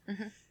 Yeah.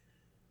 Mm-hmm.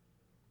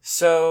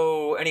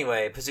 so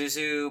anyway,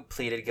 Pazuzu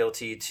pleaded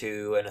guilty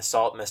to an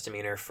assault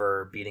misdemeanor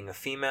for beating a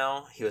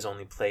female. He was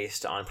only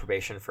placed on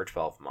probation for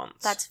 12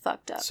 months. That's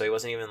fucked up. So he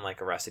wasn't even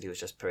like arrested, he was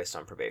just placed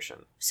on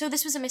probation. So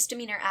this was a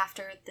misdemeanor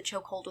after the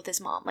chokehold with his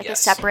mom, like Yes.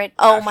 a separate.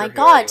 Oh After my he already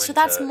god! So went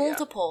that's to- yeah.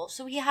 multiple.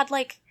 So he had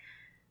like,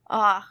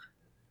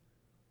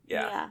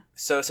 Yeah.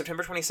 So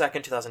September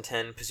 22nd,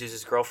 2010,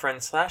 Pazuzu's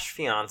girlfriend /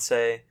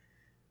 fiance.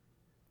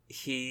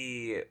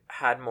 He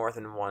had more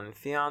than one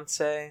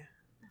fiance.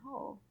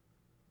 Oh.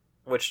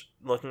 Which,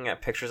 looking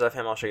at pictures of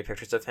him, I'll show you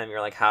pictures of him.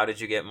 You're like, how did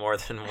you get more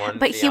than one?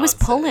 But he was fiancé?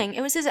 pulling.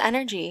 It was his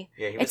energy.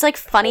 Yeah, he was It's like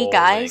funny pulling.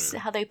 guys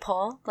how they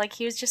pull. Like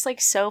he was just like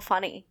so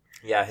funny.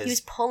 Yeah, He was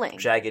his pulling.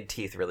 jagged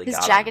teeth really His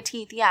got jagged him.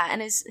 teeth, yeah,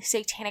 and his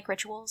satanic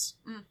rituals.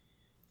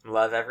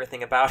 Love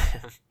everything about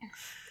him.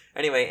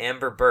 Anyway,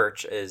 Amber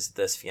Birch is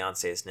this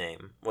fiance's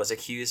name. Was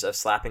accused of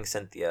slapping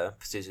Cynthia,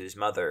 Pazuzu's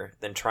mother,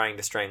 then trying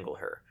to strangle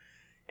her.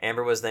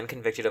 Amber was then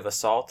convicted of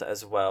assault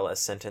as well as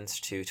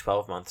sentenced to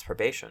 12 months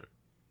probation.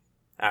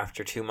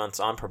 After 2 months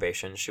on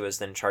probation, she was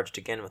then charged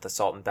again with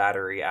assault and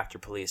battery after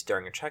police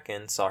during a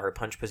check-in saw her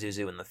punch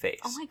Pazuzu in the face.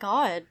 Oh my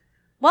god.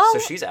 Well, So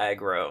she's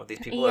aggro. These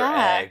people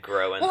yeah. are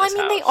aggro in well, I this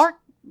mean, they house. are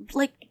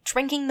like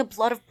drinking the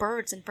blood of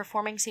birds and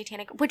performing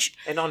satanic, which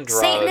And on drugs.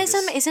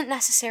 Satanism isn't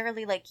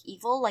necessarily like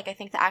evil. Like I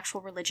think the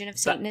actual religion of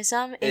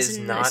Satanism is is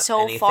not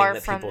so anything far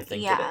that from people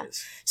think yeah. it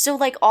is. So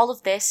like all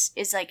of this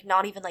is like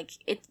not even like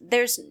it.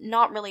 There's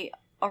not really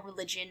a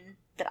religion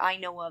that I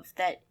know of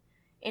that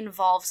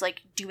involves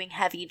like doing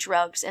heavy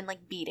drugs and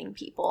like beating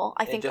people.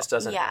 I think it just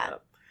doesn't yeah, add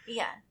up.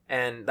 yeah.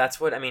 And that's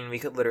what, I mean, we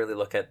could literally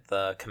look at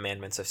the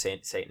commandments of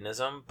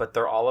Satanism, but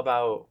they're all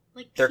about,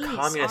 Like they're peace,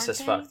 communist aren't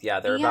as fuck. they? Yeah,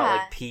 they're about Yeah.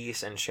 like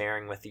peace and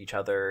sharing with each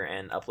other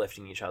and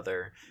uplifting each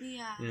other.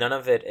 Yeah. None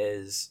of it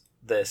is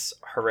this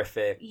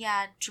horrific.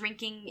 Yeah,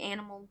 drinking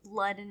animal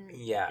blood and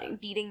Yeah.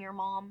 beating your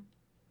mom.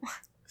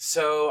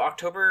 So,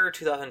 October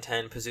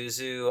 2010,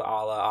 Pazuzu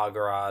Ala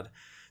Agharad,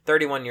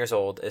 31 years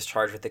old, is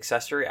charged with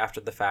accessory after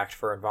the fact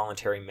for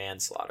involuntary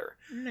manslaughter.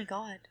 Oh my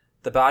god.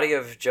 The body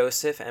of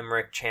Joseph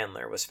Emmerich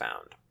Chandler was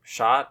found,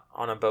 shot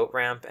on a boat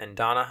ramp in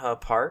Donaha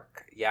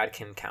Park,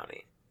 Yadkin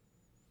County.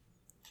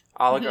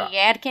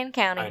 Yadkin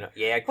County. I know,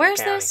 Yadkin Where's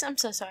County. this? I'm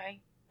so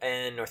sorry.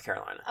 In North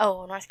Carolina.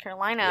 Oh, North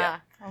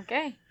Carolina.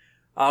 Okay.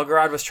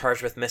 Algarad was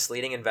charged with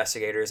misleading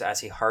investigators as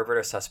he harbored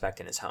a suspect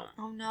in his home.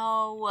 Oh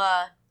no.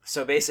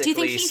 So Do you think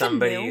basically, he even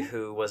somebody knew?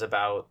 who was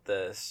about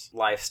this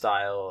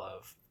lifestyle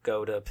of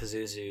go to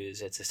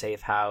Pazuzu's, it's a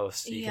safe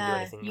house, you can do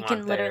anything you, you want can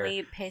there,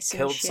 literally piss and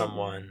killed shit.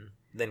 someone,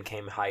 then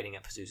came hiding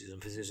at Pazuzu's,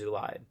 and Pazuzu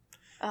lied,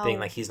 Oh. being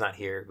like, he's not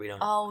here, we don't.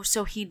 Oh,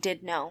 so he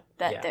did know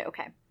that. Yeah.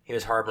 Okay. He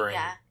was harboring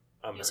Yeah.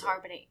 a He was murder.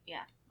 harboring.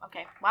 Yeah.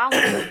 Okay. Wow.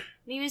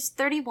 He was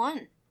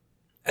 31.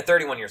 At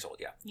 31 years old,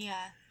 yeah.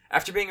 Yeah.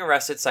 After being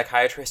arrested,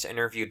 psychiatrists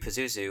interviewed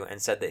Pazuzu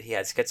and said that he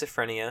had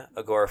schizophrenia,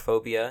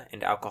 agoraphobia,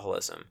 and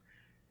alcoholism.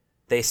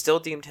 They still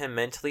deemed him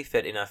mentally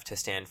fit enough to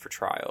stand for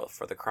trial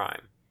for the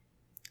crime.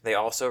 They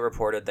also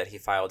reported that he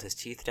filed his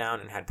teeth down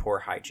and had poor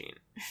hygiene.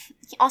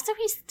 Also,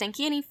 he's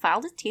stinky and he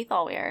filed his teeth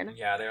all weird.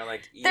 Yeah, they're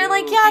like, They're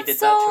like, "Ew, yeah, he did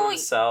so- that to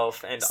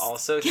himself, and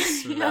also he Yeah.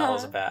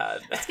 smells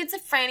bad."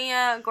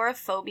 Schizophrenia,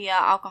 agoraphobia,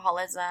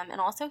 alcoholism, and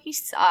also he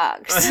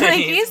sucks. Like,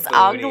 He's he's booty.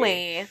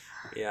 ugly.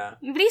 Yeah.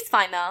 But he's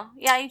fine, though.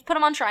 Yeah, you put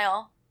him on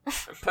trial.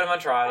 Put him on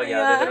trial, yeah.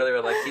 Yeah. They literally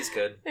were like, he's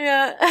good.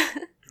 Yeah.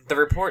 The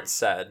report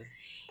said,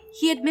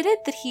 He admitted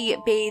that he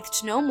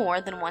bathed no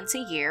more than once a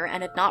year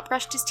and had not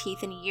brushed his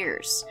teeth in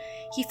years.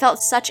 He felt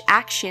such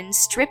actions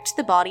stripped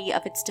the body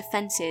of its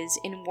defenses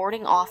in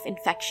warding off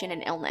infection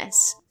and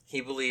illness.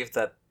 he believed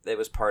that it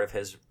was part of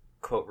his,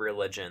 quote,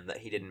 religion that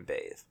he didn't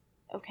bathe.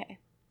 Okay.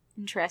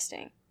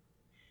 Interesting.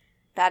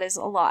 That is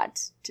a lot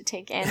to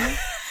take in.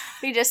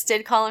 We just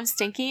did call him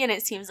stinky, and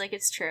it seems like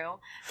it's true.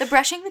 The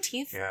brushing the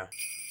teeth? Yeah.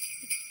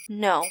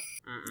 No.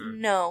 Mm-mm.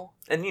 No.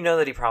 And you know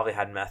that he probably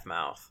had meth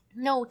mouth.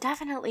 No,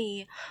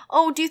 definitely.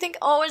 Oh, do you think,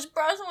 his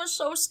breath was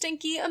so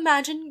stinky?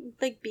 Imagine,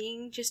 like,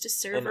 being just a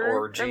server.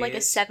 Or, like, a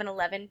orgies.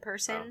 7-Eleven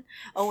person.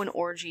 And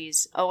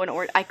orgies.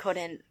 I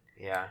couldn't.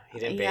 Yeah, he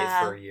didn't bathe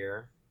Yeah. for a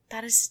year.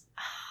 That is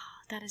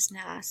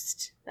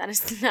nasty. That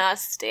is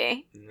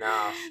nasty.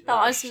 Nah.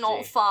 That was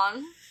not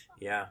fun.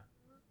 Yeah.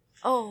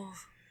 Oh.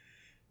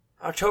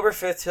 October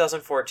 5th,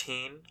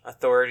 2014,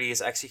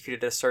 authorities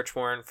executed a search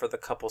warrant for the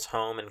couple's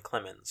home in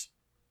Clemens.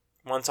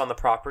 Once on the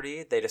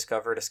property, they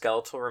discovered a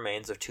skeletal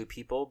remains of 2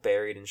 people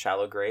buried in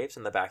shallow graves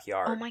in the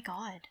backyard. Oh my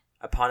god.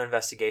 Upon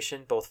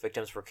investigation, both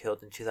victims were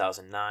killed in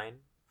 2009.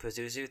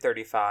 Pazuzu,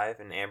 35,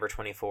 and Amber,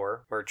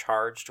 24, were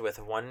charged with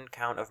 1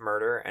 count of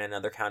murder and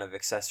another count of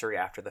accessory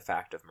after the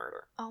fact of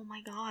murder. Oh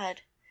my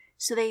god.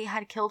 So they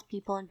had killed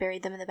people and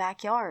buried them in the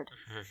backyard.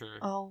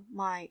 Mm-hmm. Oh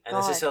my god. And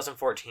this is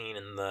 2014,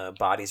 and the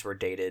bodies were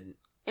dated.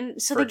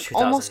 And so for they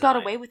almost got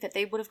 2009. away with it.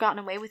 They would have gotten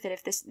away with it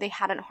if they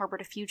hadn't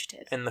harbored a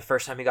fugitive. And the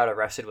first time he got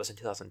arrested was in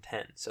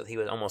 2010, so he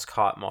was almost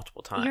caught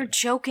multiple times. You're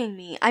joking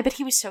me. I bet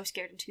he was so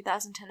scared in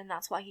 2010 and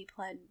that's why he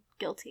pled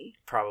guilty.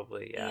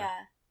 Probably, yeah.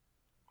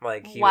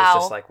 Like, he Wow.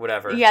 was just like,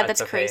 whatever. Yeah,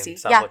 that's okay. crazy.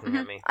 Stop Yeah, looking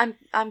at me.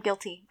 I'm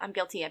guilty. I'm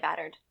guilty. I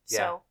battered. Yeah.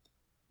 So,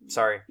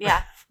 Sorry.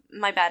 yeah,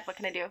 my bad. What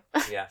can I do?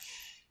 Yeah.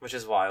 Which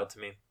is wild to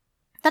me.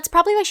 That's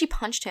probably why she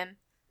punched him.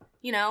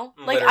 You know?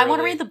 Like, I want to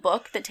Literally. read the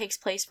book that takes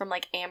place from,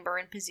 like, Amber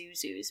and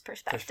Pazuzu's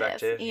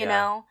perspective. You yeah.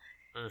 know?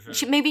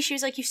 Mm-hmm. Maybe she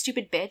was like, you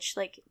stupid bitch.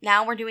 Like,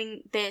 now we're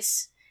doing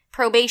this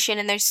probation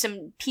and there's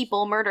some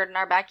people murdered in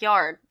our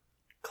backyard.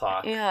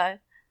 Clock. Yeah.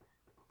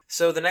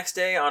 So the next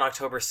day, on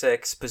October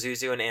 6th,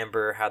 Pazuzu and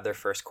Amber had their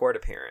first court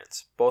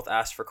appearance. Both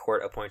asked for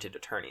court-appointed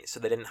attorneys, so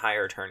they didn't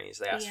hire attorneys.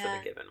 They asked for Yeah.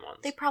 the given ones.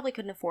 They probably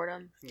couldn't afford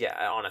them.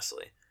 Yeah,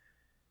 honestly.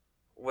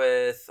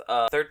 With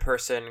a third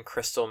person,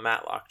 Crystal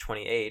Matlock,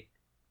 28,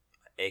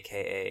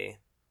 a.k.a.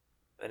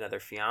 another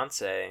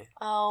fiancé,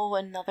 Oh,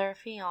 another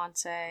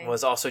fiance.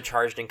 was also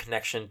charged in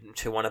connection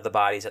to one of the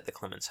bodies at the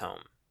Clemens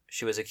home.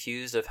 She was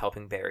accused of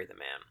helping bury the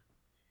man.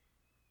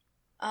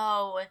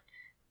 Oh,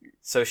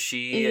 So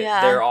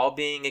Yeah. they're all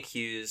being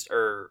accused,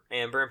 or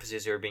Amber and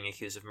Pazuzu are being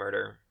accused of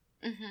murder.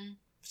 mm-hmm.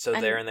 So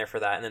And- they're in there for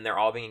that, and then they're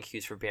all being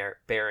accused for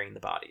burying the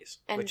bodies,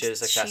 And which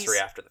is accessory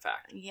she's- after the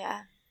fact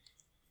Yeah.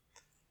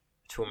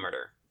 to a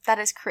murder. That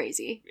is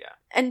crazy. Yeah.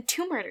 And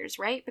 2 murders,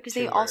 right? Because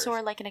Two they also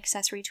murders. are like an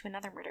accessory to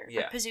another murder.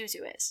 Yeah. Like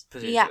Pazuzu is.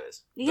 Pazuzu Yeah.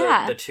 is.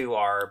 Yeah. The 2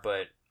 are,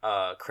 but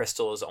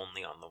Crystal is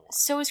only on the one.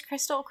 So is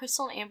Crystal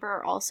and Amber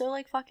are also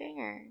like fucking,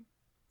 or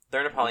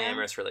They're in a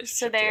polyamorous so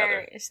relationship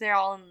they're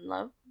all in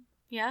love?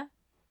 Yeah.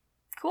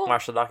 Cool. together.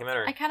 Watch the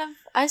documentary.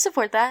 I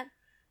support that.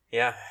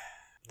 Yeah.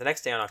 The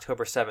next day on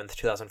October 7th,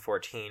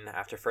 2014,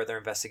 after further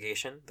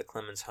investigation, the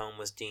Clemens home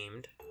was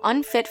deemed,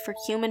 Unfit for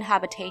human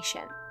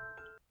habitation.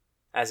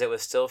 as it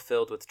was still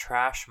filled with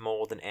trash,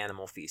 mold, and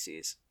animal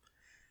feces.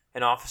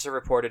 An officer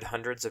reported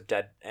hundreds of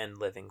dead and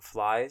living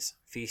flies,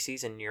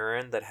 feces, and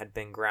urine that had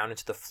been ground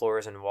into the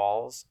floors and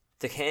walls,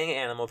 decaying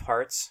animal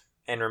parts,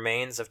 and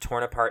remains of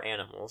torn apart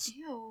animals,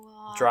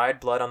 Ew. dried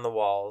blood on the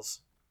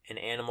walls, and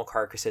animal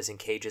carcasses in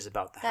cages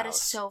about the That house.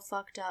 is so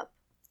fucked up.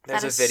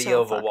 There's that a is video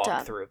so of a fucked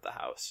up. walkthrough of the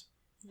house.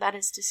 That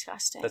is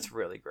disgusting. That's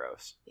really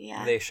gross.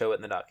 Yeah. They show it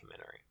in the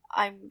documentary.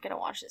 I'm gonna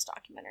watch this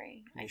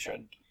documentary. I You should.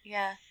 think.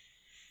 Yeah.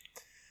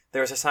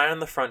 There was a sign on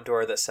the front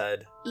door that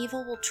said,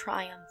 Evil will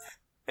triumph.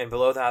 and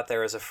below that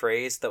there was a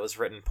phrase that was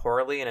written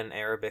poorly in an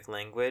Arabic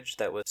language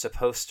that was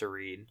supposed to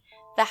read.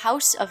 The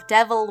house of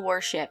devil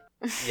worship.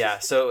 Yeah,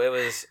 so it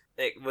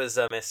was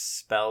a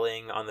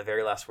misspelling on the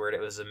very last word. It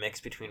was a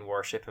mix between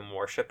worship and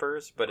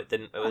worshippers, but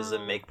it was a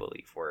Oh.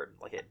 make-believe word.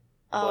 Like, it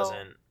Oh.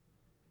 wasn't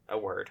a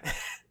word.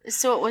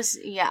 So it was,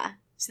 yeah.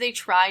 So they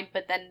tried,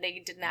 but then they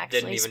didn't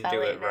actually Didn't even spell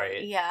do it it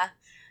right. Yeah.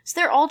 So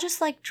they're all just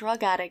like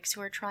drug addicts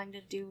who are trying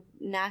to do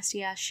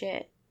nasty ass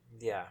shit.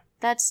 Yeah.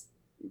 That's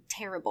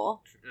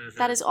terrible. Mhm.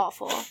 That is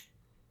awful.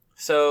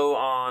 So,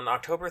 on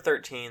October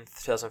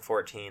 13th,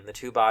 2014, the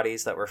 2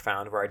 bodies that were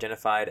found were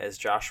identified as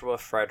Joshua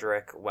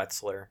Frederick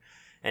Wetzler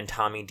and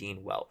Tommy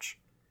Dean Welch.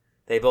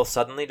 They both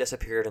suddenly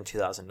disappeared in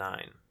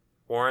 2009.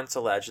 Warrants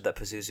alleged that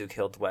Pazuzu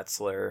killed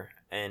Wetzler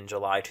in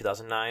July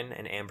 2009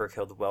 and Amber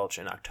killed Welch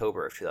in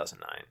October of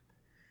 2009.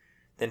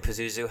 Then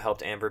Pazuzu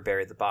helped Amber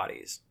bury the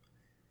bodies.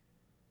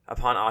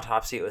 Upon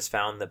autopsy, it was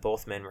found that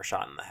both men were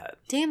shot in the head.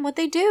 Damn, what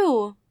they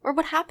do? Or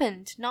what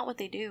happened? Not what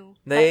they do.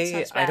 That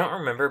sounds I don't bad.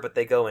 remember, but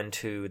they go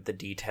into the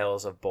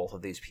details of both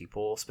of these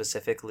people,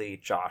 specifically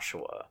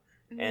Joshua.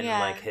 And, Yeah.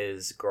 like,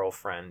 his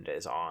girlfriend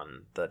is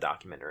on the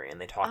documentary, and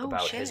they talk Oh,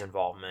 about shit. his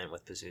involvement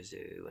with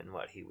Pazuzu and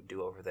what he would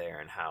do over there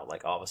and how,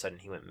 like, all of a sudden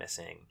he went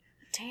missing.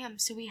 Damn,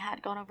 so we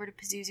had gone over to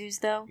Pazuzu's,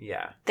 though?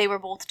 Yeah. They were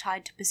both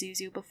tied to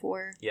Pazuzu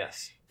before?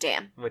 Yes.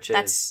 Damn. Which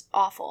That's is...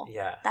 awful.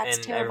 Yeah. That's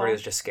and terrible. everybody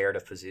was just scared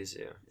of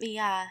Pazuzu.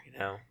 Yeah. You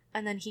know?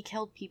 And then he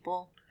killed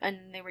people,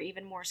 and they were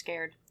even more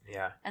scared.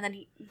 Yeah. And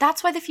then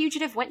that's why the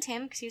fugitive went to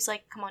him, because he was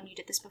like, come on, you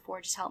did this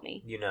before, just help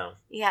me. You know.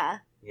 Yeah.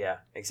 Yeah,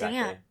 exactly.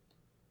 Damn.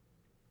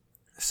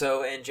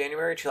 So, in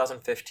January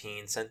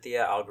 2015,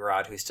 Cynthia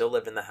Algarad, who still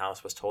lived in the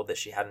house, was told that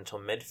she had until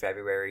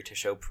mid-February to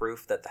show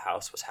proof that the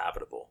house was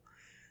habitable.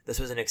 This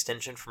was an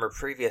extension from her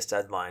previous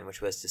deadline,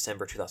 which was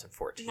December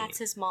 2014. And that's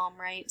his mom,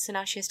 right? So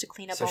now she has to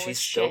clean up So all she's his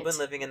still shit. been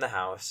living in the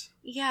house.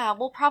 Yeah,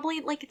 well,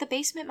 probably, like, the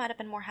basement might have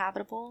been more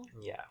habitable.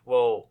 Yeah,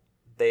 well,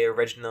 they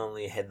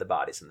originally hid the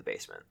bodies in the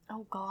basement.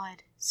 Oh,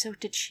 God. So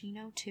did she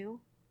know,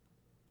 too?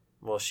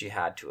 Well, she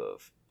had to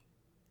have.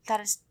 That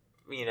is...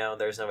 You know,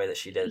 there's no way that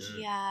she didn't.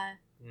 Yeah.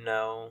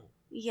 No.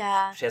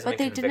 Yeah. She hasn't but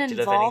been they didn't convicted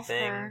of involve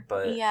anything, her.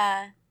 but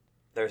Yeah.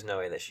 there's no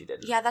way that she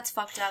didn't. Yeah, that's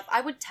fucked up.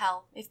 I would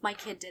tell if my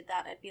kid did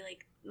that. I'd be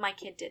like, my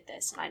kid did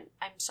this, and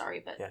I'm sorry,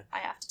 but Yeah. I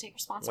have to take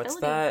responsibility.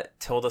 What's that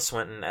Tilda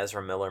Swinton,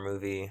 Ezra Miller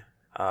movie?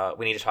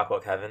 We Need to Talk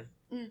About Kevin?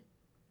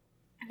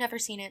 I've never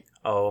seen it.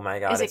 Oh my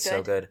god, Is it it's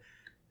so good.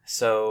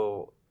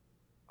 So,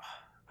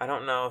 I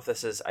don't know if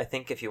this is... I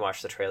think if you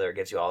watch the trailer, it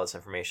gives you all this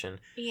information.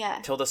 Yeah.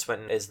 Tilda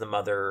Swinton is the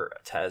mother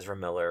to Ezra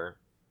Miller,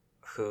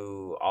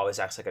 who always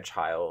acts like a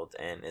child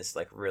and is,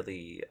 like,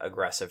 really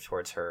aggressive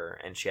towards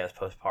her, and she has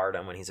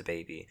postpartum when he's a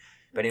baby.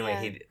 But anyway, Yeah.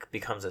 he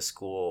becomes a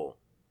school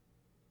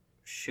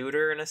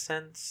shooter, in a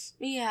sense,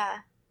 Yeah.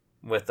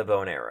 with the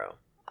bow and arrow.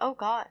 Oh,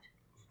 God.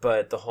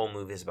 But the whole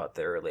movie is about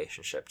their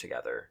relationship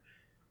together.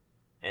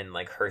 And,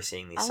 like, her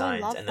seeing these Oh, I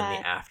signs, love and then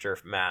that. the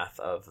aftermath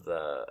of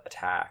the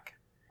attack.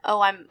 Oh,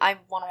 I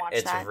want to watch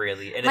It's that.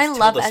 really... And I it's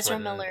love Tilda Ezra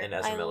Swinton Miller. and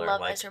Ezra I Miller.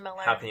 love Like, Ezra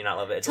Miller. how can you not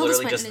love it? It's Tilda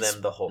literally Swinton just is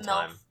them the whole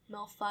time.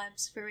 MILF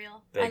vibes, for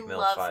real. Big I MILF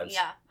love, vibes.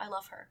 Yeah, I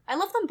love her. I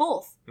love them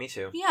both. Me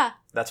too. Yeah.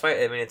 That's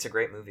why, I mean, it's a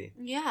great movie.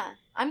 Yeah.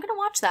 I'm gonna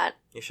watch that.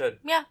 You should.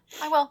 Yeah,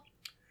 I will.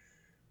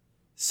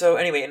 So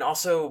anyway, and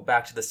also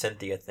back to the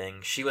Cynthia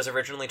thing. She was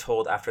originally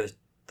told after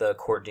the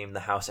court deemed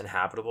the house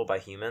inhabitable by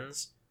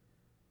humans,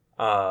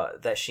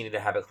 that she needed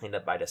to have it cleaned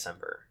up by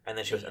December. And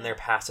then she was, and they're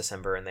past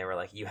December, and they were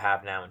like, you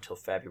have now until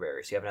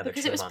February, so you have another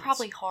Because 2 it was months.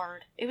 probably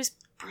hard. It was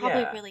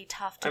probably Yeah. really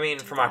tough to I mean,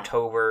 do from that.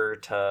 October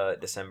to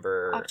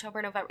December.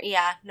 October, November.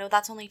 Yeah, no,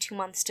 that's only 2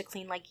 months to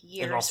clean, like,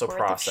 years And also worth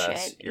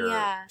process of shit. your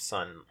Yeah.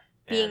 son.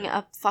 Being and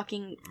a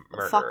fucking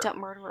murderer. fucked up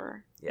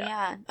murderer. Yeah.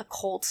 Yeah. A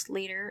cult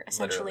leader,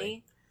 essentially.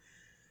 Literally.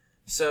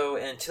 So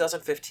in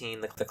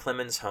 2015, the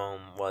Clemens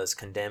home was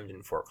condemned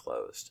and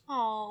foreclosed.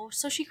 Oh,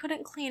 so she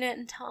couldn't clean it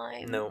in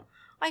time. No.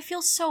 I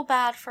feel so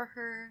bad for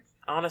her.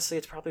 Honestly,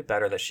 it's probably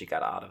better that she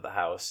got out of the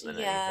house than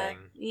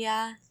anything.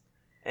 Yeah.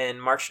 In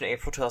March and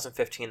April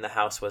 2015, the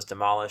house was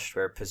demolished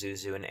where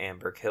Pazuzu and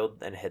Amber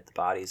killed and hid the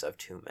bodies of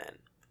 2 men.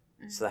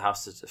 So the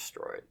house is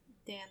destroyed.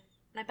 Damn.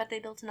 And I bet they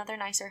built another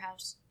nicer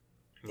house.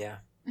 Yeah.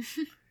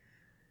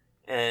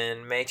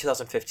 In May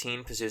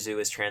 2015, Pazuzu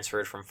was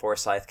transferred from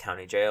Forsyth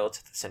County Jail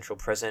to the Central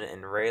Prison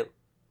in Really?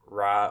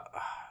 Raleigh.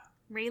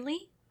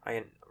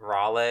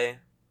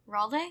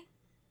 Raleigh?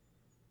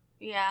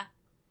 Yeah.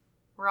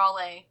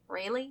 Raleigh.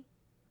 Raleigh?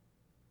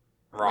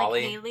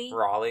 Raleigh. Like Haley?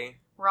 Raleigh.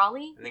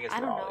 Raleigh? I think it's I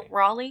don't Raleigh. know.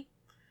 Raleigh?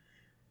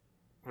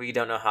 We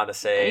don't know how to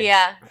say.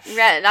 Yeah.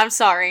 I'm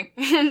sorry.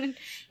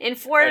 In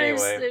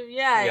Forest. Anyway,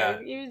 Yeah.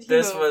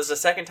 This moved. was the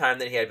second time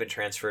that he had been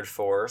transferred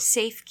for.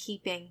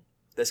 Safekeeping.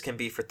 This can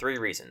be for 3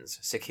 reasons: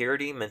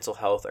 security, mental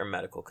health, or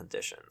medical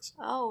conditions.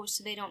 Oh,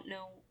 so they don't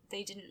know.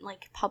 They didn't,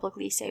 like,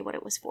 publicly say what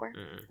it was for.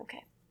 Mm-mm.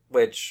 Okay.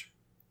 Which,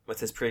 with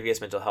his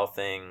previous mental health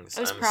things,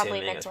 It was I'm probably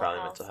assuming it's mental probably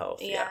health. mental health.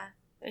 Yeah.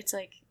 It's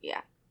like,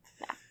 yeah.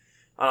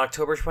 On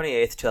October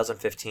 28th,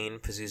 2015,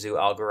 Pazuzu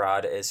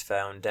Algarad is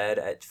found dead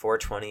at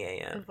 4:20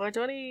 a.m.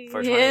 420.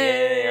 420,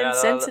 yeah.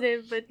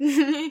 Insensitive, but...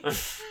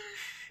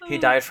 He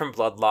died from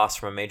blood loss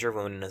from a major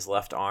wound in his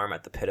left arm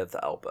at the pit of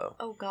the elbow.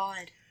 Oh,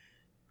 God.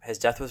 His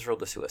death was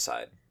ruled a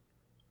suicide.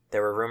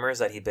 There were rumors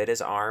that he bit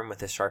his arm with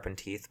his sharpened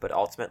teeth, but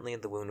ultimately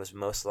the wound was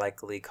most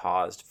likely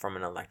caused from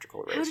an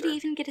electrical razor. How did he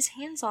even get his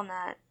hands on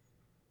that?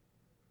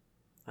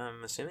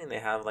 I'm assuming they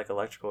have, like,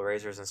 electrical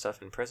razors and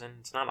stuff in prison.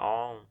 It's not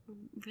all...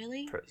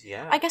 Really?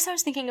 Yeah. I guess I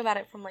was thinking about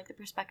it from, like, the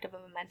perspective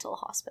of a mental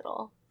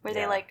hospital, where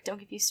they, Yeah. like, don't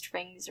give you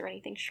strings or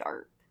anything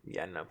sharp.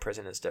 Yeah, no,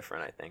 prison is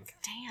different, I think.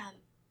 Damn.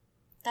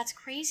 That's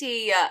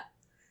crazy.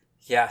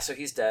 Yeah, so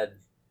he's dead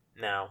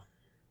now.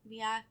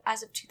 Yeah,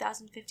 as of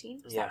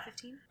 2015? Was Yeah. that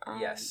 15?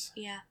 Yes.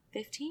 Yeah,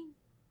 15?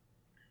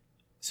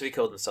 So he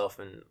killed himself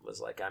and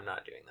was like, I'm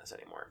not doing this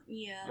anymore.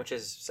 Yeah. Which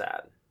is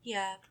sad.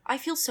 Yeah. I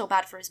feel so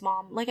bad for his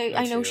mom. Like, Me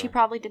I know too. she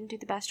probably didn't do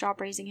the best job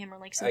raising him, or,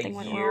 like, something A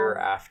went year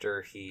wrong.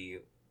 after he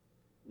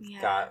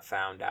Yeah. got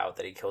found out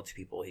that he killed 2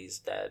 people, he's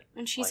dead.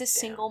 And she's Like, a damn.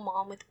 single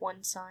mom with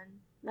 1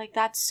 son. Like,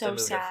 that's so They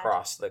moved sad.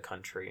 across the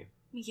country.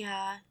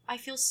 Yeah. I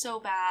feel so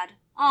bad.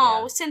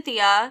 Oh, Yeah.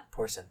 Cynthia.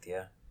 Poor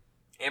Cynthia.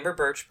 Amber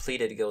Birch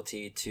pleaded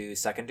guilty to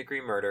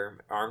second-degree murder,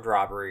 armed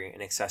robbery,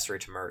 and accessory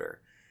to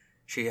murder.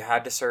 She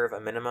had to serve a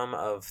minimum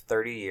of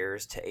 30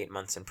 years to 8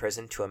 months in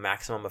prison to a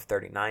maximum of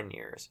 39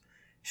 years.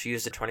 She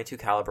used a .22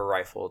 caliber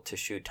rifle to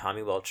shoot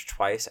Tommy Welch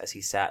twice as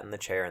he sat in the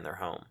chair in their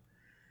home.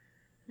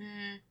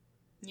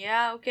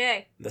 Yeah,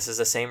 okay. This is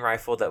the same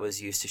rifle that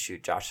was used to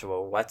shoot Joshua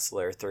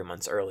Wetzler 3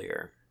 months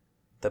earlier.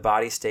 The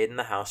body stayed in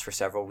the house for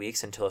several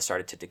weeks until it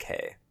started to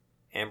decay.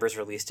 Amber's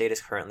release date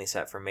is currently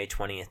set for May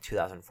 20th,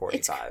 2045.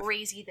 It's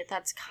crazy that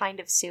that's kind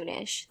of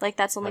soonish. Like,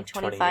 that's only Like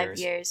 20 25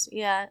 years.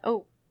 Yeah.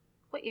 Oh,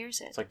 what year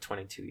is it? It's like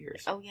 22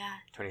 years. Oh, yeah.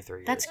 23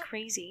 years. That's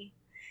crazy.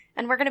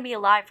 And we're going to be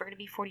alive. We're going to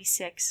be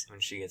 46. When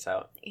she gets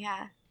out.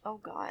 Yeah. Oh,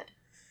 God.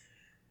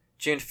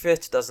 June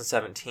 5th,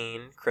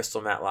 2017,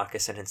 Crystal Matlock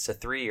is sentenced to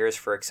 3 years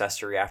for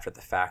accessory after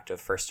the fact of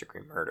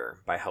first-degree murder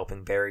by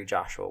helping bury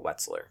Joshua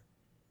Wetzler.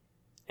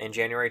 In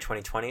January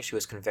 2020, she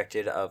was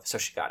convicted of... So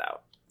she got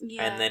out.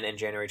 Yeah. And then in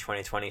January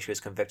 2020, she was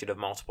convicted of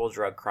multiple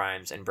drug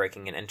crimes and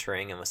breaking and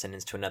entering and was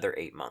sentenced to another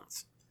 8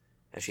 months.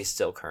 And she's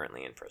still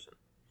currently in prison.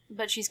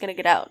 But she's going to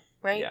get out,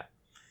 right? Yeah.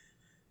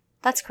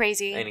 That's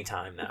crazy.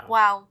 Anytime now.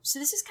 Wow. So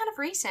this is kind of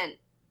recent.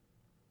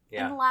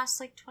 Yeah. In the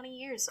last, 20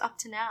 years up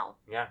to now.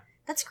 Yeah.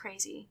 That's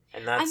crazy.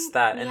 And that's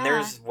And And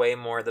there's way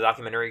more. The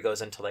documentary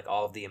goes into,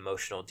 all of the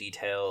emotional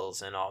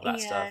details and all that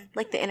stuff.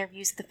 Like the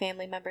interviews with the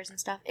family members and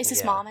stuff. Is his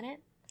Yeah. mom in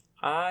it?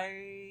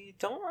 I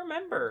don't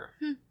remember.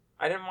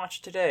 I didn't watch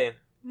it today.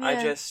 Yeah.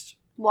 I just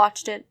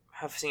Watched it.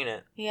 have seen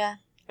it. Yeah.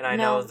 And I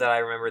No. know that I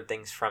remembered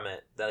things from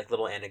it,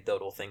 little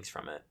anecdotal things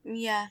from it.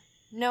 Yeah.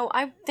 No,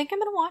 I think I'm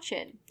going to watch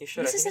it. You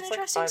should. This I is think an it's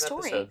interesting 5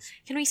 story. episodes.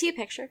 Can we see a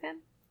picture of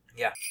him?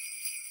 Yeah.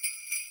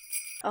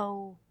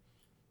 Oh.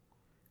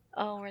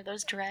 Oh, were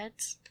those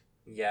dreads?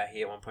 Yeah,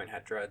 he at one point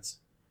had dreads.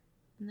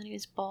 And then he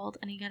was bald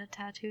and he got a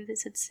tattoo that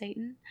said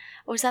Satan.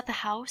 Oh, is that the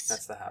house?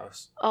 That's the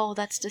house. Oh,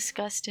 that's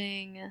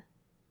disgusting.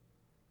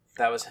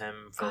 That was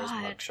him for his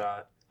God.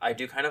 mugshot. I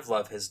do kind of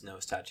love his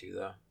nose tattoo,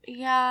 though.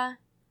 Yeah.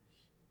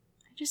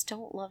 I just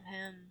don't love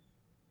him.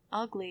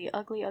 Ugly,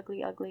 ugly,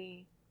 ugly,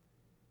 ugly.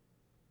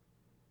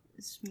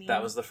 It's mean.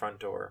 That was the front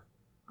door.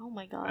 Oh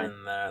my god.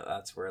 And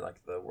that's where,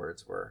 the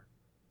words were.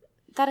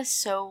 That is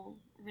so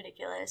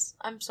ridiculous.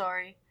 I'm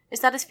sorry. Is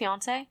that his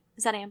fiance?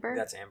 Is that Amber?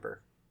 That's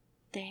Amber.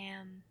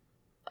 Damn.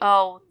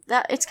 Oh,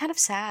 it's kind of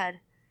sad.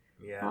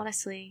 Yeah.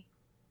 Honestly.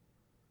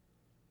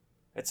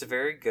 It's a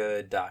very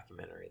good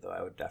documentary, though.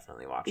 I would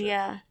definitely watch it.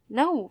 Yeah.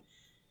 No.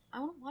 I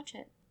want to watch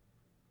it.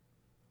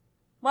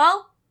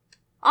 Well,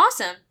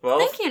 awesome. Well,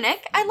 thank you,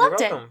 Nick. I You're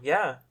loved it. welcome.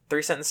 Yeah.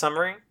 3-sentence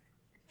summary.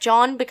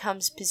 John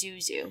becomes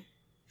Pazuzu.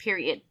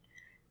 Period.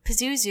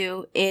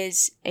 Pazuzu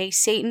is a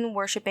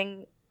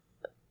Satan-worshipping,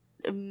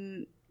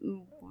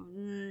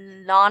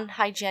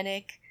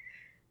 non-hygienic,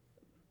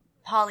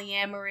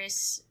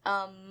 polyamorous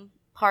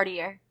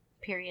partier.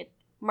 Period.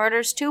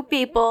 Murders 2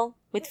 people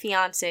with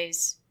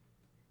fiancés.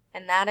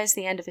 And that is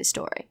the end of his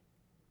story.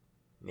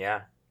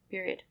 Yeah.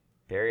 Period.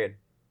 Period.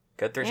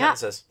 Good 3 Yeah.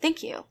 sentences.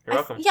 Thank you. You're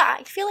welcome.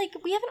 I feel like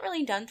we haven't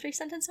really done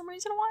 3-sentence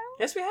summaries in a while.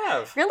 Yes, we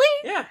have. Really?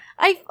 Yeah.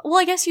 I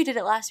guess you did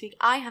it last week.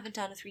 I haven't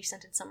done a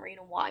 3-sentence summary in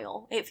a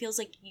while. It feels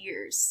like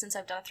years since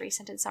I've done a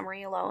 3-sentence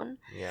summary alone.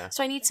 Yeah.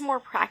 So I need some more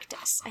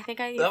practice. I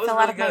think I That was fell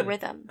really out of my good.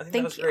 rhythm. I think Thank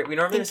that was you. great. We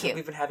normally Thank you.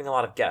 we've been having a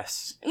lot of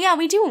guests. Yeah,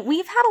 we do.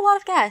 We've had a lot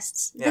of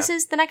guests. Yeah.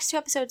 The next 2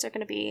 episodes are going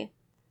to be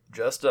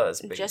Just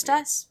us, baby. just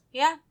us.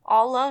 Yeah,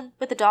 all alone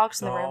with the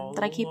dogs in the room All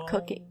that I keep alone.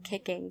 cooking.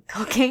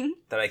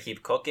 That I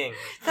keep cooking.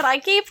 That I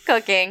keep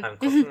cooking. I'm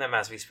cooking them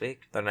as we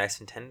speak. They're nice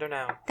and tender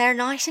now. They're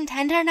nice and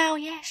tender now,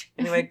 yes.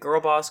 Anyway,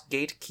 girl boss,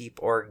 gatekeep,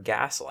 or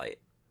gaslight.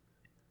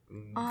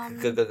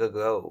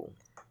 Go.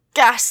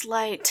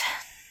 Gaslight.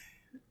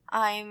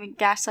 I'm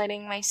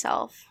gaslighting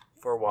myself.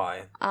 For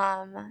why?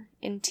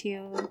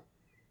 Into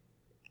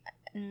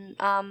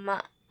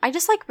I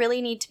just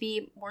really need to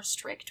be more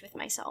strict with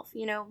myself,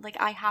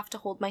 I have to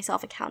hold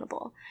myself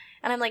accountable.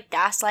 And I'm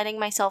gaslighting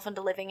myself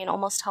into living an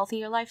almost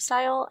healthier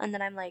lifestyle, and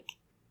then I'm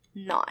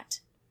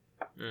not.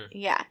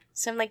 Yeah.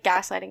 So I'm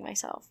gaslighting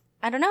myself.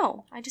 I don't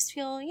know. I just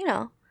feel,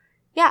 yeah.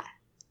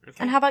 Okay.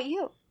 And how about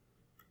you?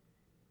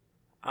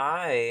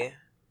 I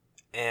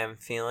am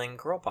feeling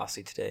girl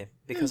bossy today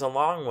because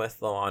along with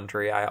the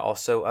laundry, I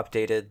also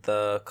updated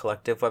the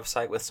collective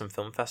website with some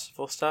film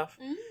festival stuff.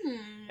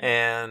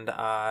 And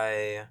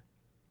I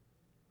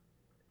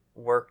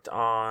worked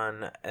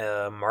on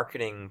a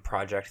marketing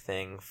project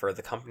thing for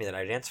the company that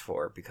I dance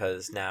for,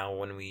 because now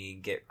when we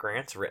get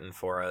grants written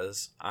for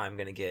us, I'm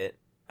going to get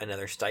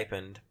another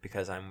stipend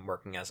because I'm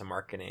working as a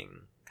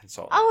marketing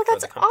consultant. Oh, for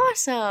that's the company.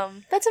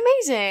 awesome. That's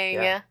amazing.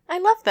 Yeah. I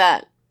love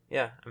that.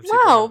 Yeah, I'm super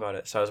Wow. happy about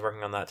it. So I was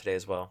working on that today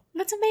as well.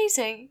 That's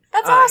amazing.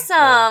 That's I know.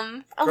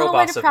 awesome. A Girl little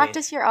way boss to of me.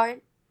 practice your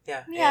art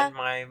Yeah, Yeah. and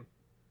my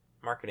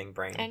marketing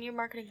brain. and your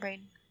marketing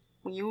brain.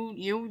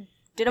 You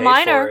did a Paid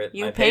minor. for it.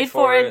 You I paid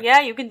for it.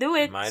 Yeah, you can do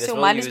it. Might as so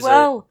well might as use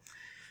well.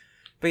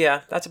 But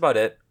yeah, that's about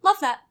it. Love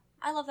that.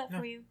 I love that Yeah.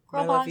 for you.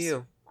 Girl I love boss.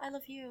 you. I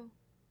love you.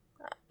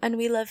 And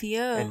we love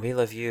you. And we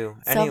love you.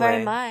 So Anyway,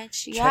 very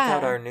much. Yeah. check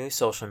out our new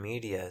social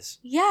medias.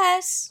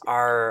 Yes.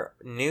 Our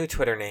new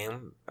Twitter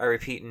name, I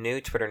repeat, new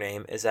Twitter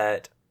name is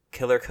at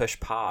Killer Kush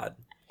Pod.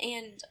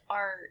 And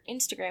our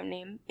Instagram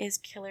name is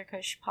Killer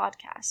Kush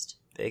Podcast.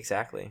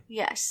 Exactly.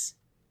 Yes.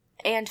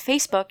 And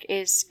Facebook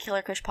is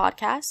Killer Kush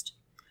Podcast.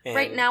 And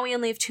Right now we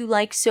only have 2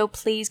 likes, so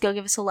please go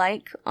give us a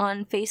like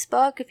on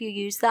Facebook if you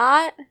use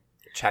that.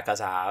 check us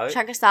out.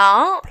 Check us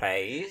out.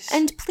 Please.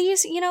 And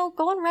please,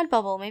 go on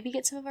Redbubble. Maybe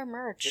get some of our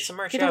merch. Get some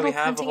merch. Get Yeah, we little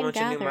have a Hunting whole and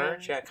bunch of new Gathering.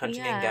 merch. Yeah,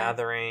 Hunting and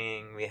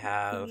Gathering. We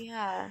have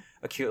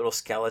a cute little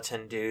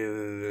skeleton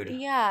dude.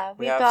 Yeah,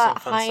 We we've have got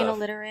some fun High and stuff.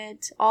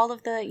 Illiterate. All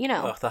of the,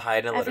 Oh, the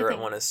hide and illiterate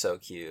everything. one is so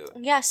cute.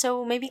 Yeah,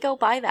 so maybe go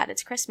buy that.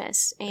 It's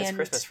Christmas. And It's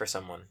Christmas for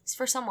someone. It's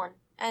for someone.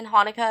 And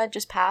Hanukkah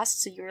just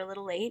passed, so you were a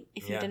little late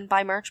if you Yeah. didn't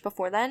buy merch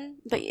before then.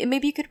 But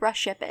maybe you could rush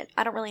ship it.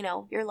 I don't really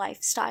know. Your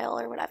lifestyle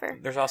or whatever.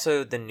 There's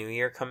also the New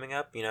Year coming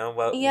up.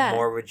 What Yeah.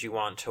 more would you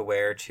want to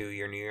wear to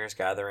your New Year's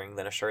gathering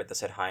than a shirt that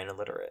said high and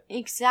illiterate?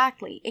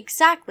 Exactly.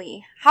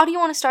 How do you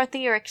want to start the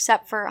year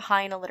except for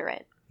High and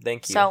Illiterate?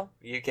 Thank you. So,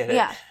 you get it.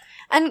 Yeah.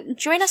 And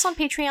join us on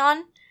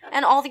Patreon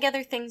and all the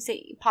other things that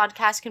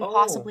podcasts can Oh.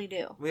 possibly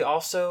do. We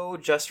also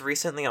just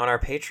recently on our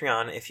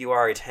Patreon, if you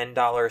are a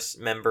 $10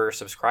 member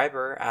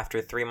subscriber, after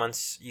 3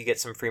 months you get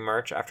some free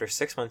merch. After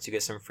 6 months you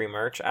get some free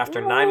merch. After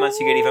 9 months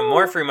you get even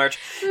more free merch.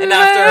 And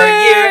after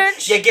a year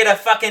Merch! you get a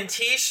fucking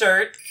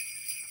t-shirt.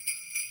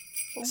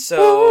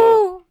 So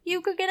Woo!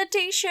 You could get a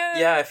t-shirt.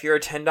 yeah, if you're a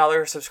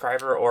 $10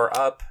 subscriber or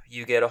up,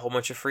 you get a whole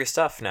bunch of free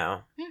stuff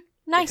now.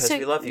 Nice. because So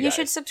we love you you guys.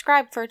 should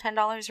subscribe for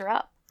 $10 or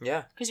up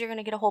Yeah. because you're going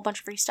to get a whole bunch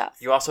of free stuff.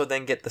 You also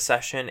then get the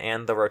session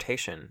and the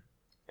rotation.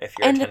 If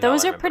you're And a $10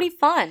 those are member. pretty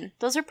fun.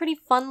 Those are pretty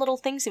fun little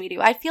things that we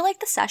do. I feel like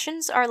the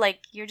sessions are like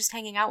you're just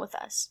hanging out with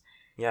us.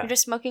 Yeah. You're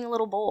just smoking a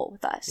little bowl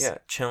with us. Yeah,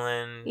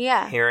 chilling.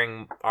 Yeah.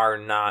 Hearing our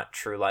not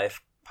true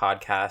life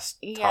podcast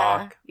Yeah.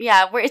 talk.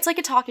 Yeah, where it's like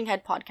a talking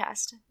head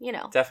podcast,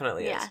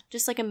 Definitely Yeah, is.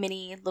 just like a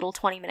mini little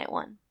 20-minute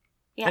one.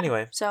 Yeah.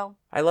 Anyway, So,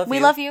 I love we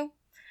you. love you.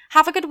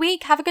 Have a good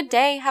week, have a good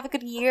day, have a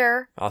good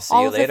year. I'll see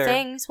All you of later the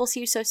things. We'll see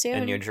you so soon.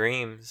 in your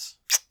dreams.